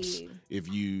apps.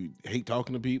 If you hate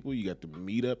talking to people, you got the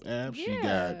meetup apps.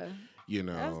 Yeah. You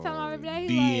got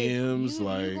DMs.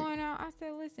 You going out. I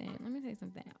said, listen, let me tell you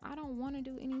something. I don't want to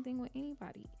do anything with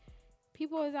anybody.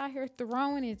 People is out here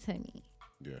throwing it to me.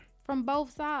 Yeah. From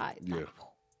both sides. Yeah. Like,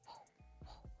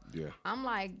 yeah. I'm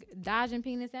like dodging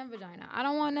penis and vagina. I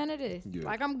don't want none of this. Yeah.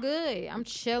 Like, I'm good. I'm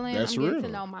chilling. That's I'm getting real. to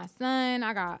know my son.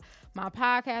 I got my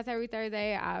podcast every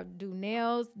Thursday. I do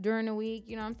nails during the week.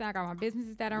 You know what I'm saying? I got my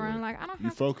businesses that I run. Like, I don't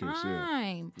have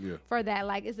time for that.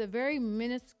 Like, it's a very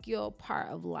minuscule part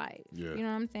of life. Yeah. You know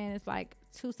what I'm saying? It's like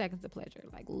 2 seconds of pleasure.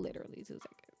 Like, literally 2 seconds.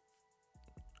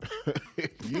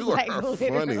 You like, are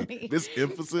funny. This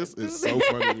emphasis is so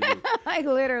funny to me. Like,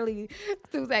 literally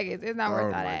 2 seconds. It's not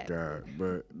worth all that. Oh my God.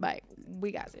 But like,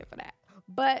 we got shit for that.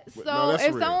 But so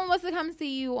if someone was to come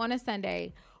see you on a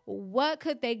Sunday, what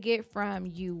could they get from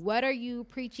you? What are you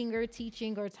preaching or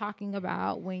teaching or talking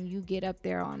about when you get up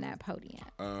there on that podium?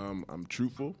 I'm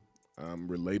truthful. I'm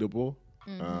relatable.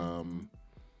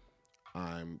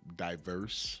 I'm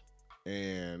diverse,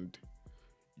 and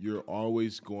you're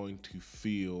always going to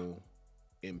feel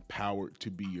empowered to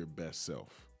be your best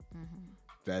self.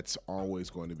 That's always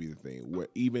going to be the thing.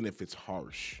 Even if it's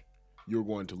harsh, you're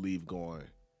going to leave going,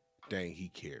 dang, he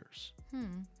cares.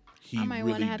 I might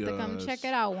want to have to come check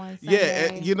it out one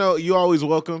Sunday. Yeah, you're always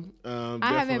welcome. I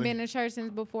haven't been to church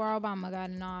since before Obama got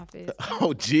in office.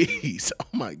 Oh, jeez. Oh,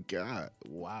 my God.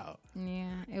 Wow. Yeah,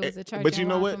 it was a church. But you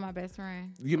know what? With my best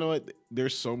friend. You know what?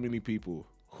 There's so many people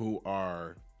who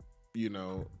are,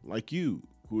 like you,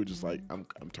 who are just like, I'm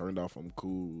turned off. I'm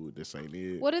cool. This ain't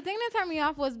it. Well, the thing that turned me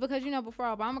off was because, before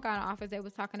Obama got in office, they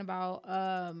was talking about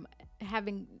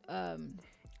having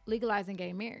legalizing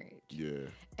gay marriage. Yeah.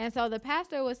 And so the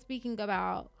pastor was speaking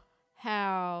about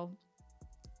how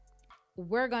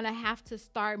we're going to have to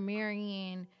start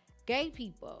marrying gay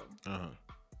people.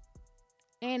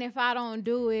 And if I don't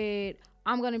do it,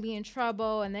 I'm going to be in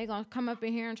trouble and they're going to come up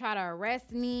in here and try to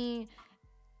arrest me.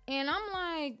 And I'm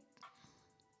like,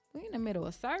 we in the middle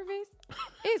of service.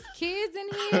 It's kids in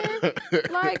here.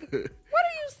 Like, what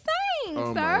are you saying, sir?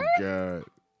 Oh, my God.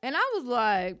 And I was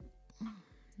like,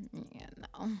 yeah,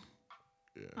 no.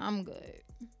 Yeah. I'm good.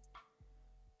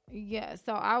 Yeah,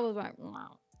 so I was like,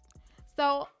 wow.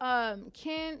 So,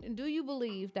 do you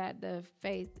believe that the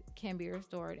faith can be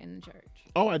restored in the church?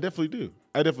 Oh, I definitely do.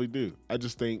 I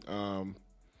just think, I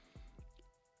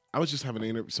was just having an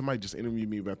interview. Somebody just interviewed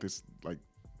me about this, like,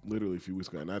 literally a few weeks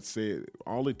ago, and I said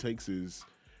all it takes is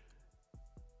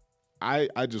I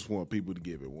just want people to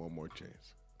give it one more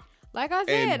chance. Like I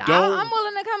said, I'm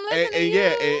willing to come listen to you.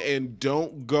 And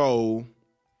don't go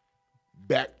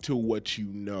back to what you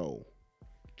know.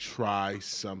 Try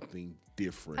something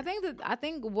different. I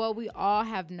think what we all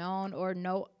have known or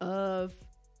know of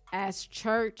as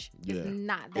church is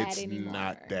not that anymore. It's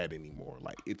not that anymore.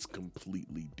 Like, it's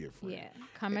completely different. Yeah.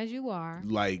 Come as you are.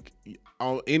 Like,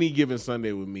 on any given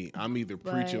Sunday with me, I'm either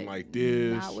preaching like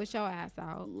this. Not with your ass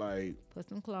out. Like, put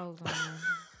some clothes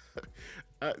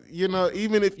on.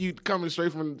 Even if you coming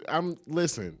straight from,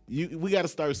 listen, we got to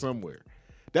start somewhere.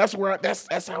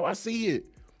 That's how I see it.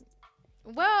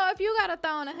 Well, if you got to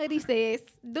throw on a hoodie, sis,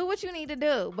 do what you need to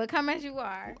do, but come as you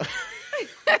are.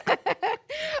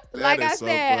 Like I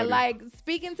said, funny. Like,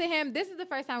 speaking to him, this is the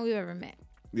first time we've ever met.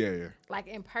 Yeah. Like,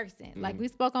 in person. Like, we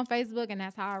spoke on Facebook, and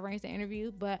that's how I arranged the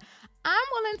interview. But I'm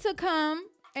willing to come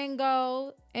and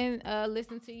go and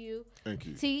listen to you. Thank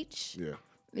you. Teach. Yeah.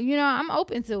 I'm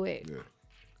open to it. Yeah.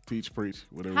 Teach, preach,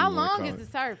 whatever. How long is the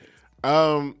service?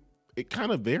 It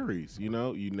kind of varies. You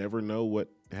never know what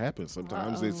happens.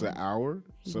 Sometimes it's an hour.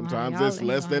 Sometimes it's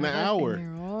less than an hour.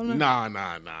 Nah.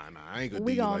 I ain't gonna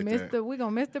do you like that. We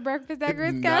gonna miss the breakfast at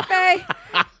Gritz Cafe.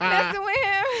 Messing with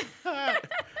him.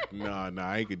 No,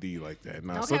 I ain't gonna do you like that.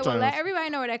 No. Okay, sometimes, well, let everybody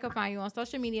know where they can find you on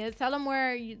social media. Tell them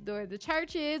where the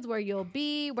church is, where you'll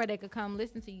be, where they could come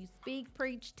listen to you speak,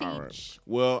 preach, teach. All right.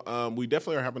 Well, we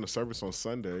definitely are having a service on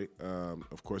Sunday.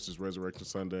 Of course, it's Resurrection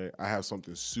Sunday. I have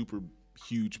something super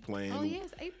huge planned. Oh yes,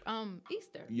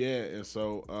 Easter. Yeah, and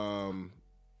so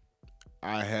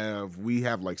we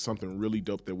have like something really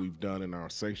dope that we've done in our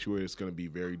sanctuary. It's going to be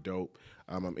very dope.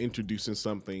 I'm introducing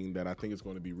something that I think is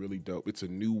going to be really dope. It's a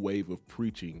new wave of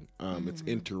preaching. It's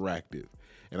interactive.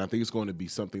 And I think it's going to be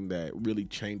something that really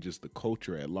changes the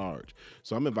culture at large.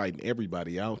 So I'm inviting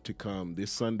everybody out to come this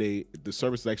Sunday. The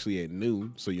service is actually at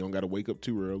noon, so you don't got to wake up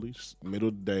too early. Just middle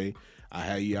of the day. I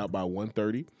have you out by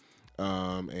 1:30.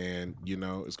 And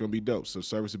it's going to be dope. So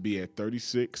service will be at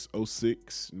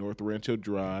 3606 North Rancho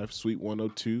Drive, Suite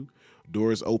 102.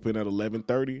 Doors open at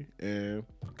 11:30, and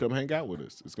come hang out with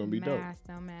us. It's going to be dope.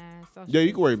 No mask. Yeah,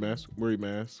 you can wear a mask.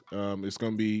 It's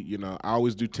going to be, I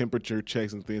always do temperature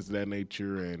checks and things of that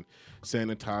nature and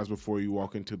sanitize before you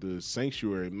walk into the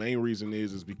sanctuary. Main reason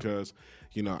is because,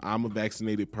 I'm a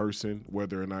vaccinated person,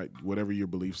 whether or not, whatever your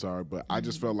beliefs are. But I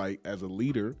just felt like as a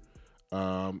leader,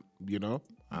 I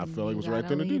felt like it was the right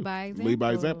thing to do. Lead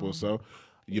by example. So,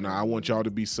 I want y'all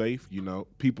to be safe.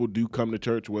 People do come to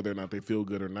church whether or not they feel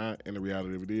good or not. And the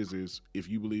reality of it is if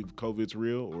you believe COVID's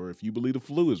real or if you believe the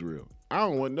flu is real, I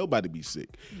don't want nobody to be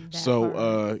sick. That's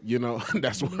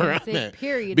where I'm at.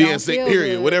 Period. Being sick,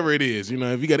 period. Good. Whatever it is.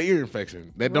 If you got an ear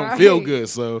infection, that don't feel good.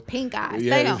 So pink eye,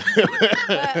 stay home.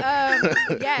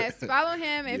 But, yes, follow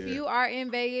him if you are in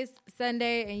Vegas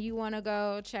Sunday and you want to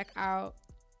go check out.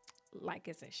 Like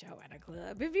it's a show at a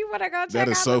club. If you want to go check out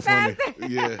the so funny.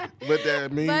 Yeah. But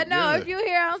if you're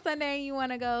here on Sunday and you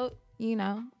want to go,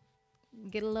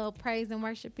 get a little praise and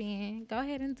worship in, go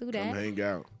ahead and do that. Come hang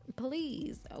out.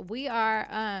 Please. We are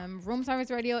Room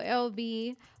Service Radio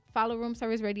LV. Follow Room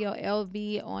Service Radio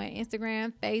LV on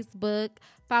Instagram, Facebook.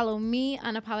 Follow me,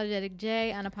 Unapologetic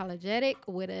J, Unapologetic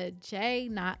with a J,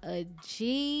 not a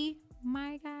G,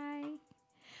 my guy.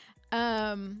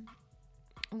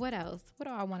 What else? What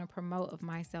do I want to promote of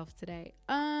myself today?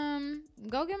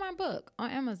 Go get my book on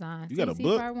Amazon. You got a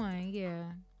book? Part 1, yeah.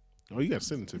 Oh, you got to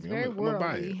send it to me. Very I'm going to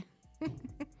buy it.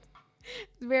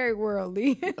 It's very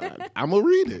worldly. I'm going to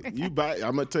read it.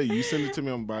 I'm going to tell you, you send it to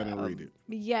me, I'm going to buy it and read it.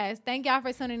 Yes. Thank y'all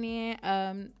for tuning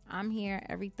in. I'm here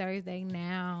every Thursday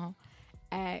now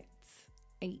at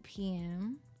 8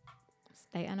 p.m.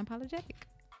 Stay unapologetic.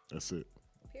 That's it.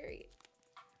 Period.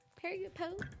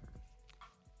 Poop.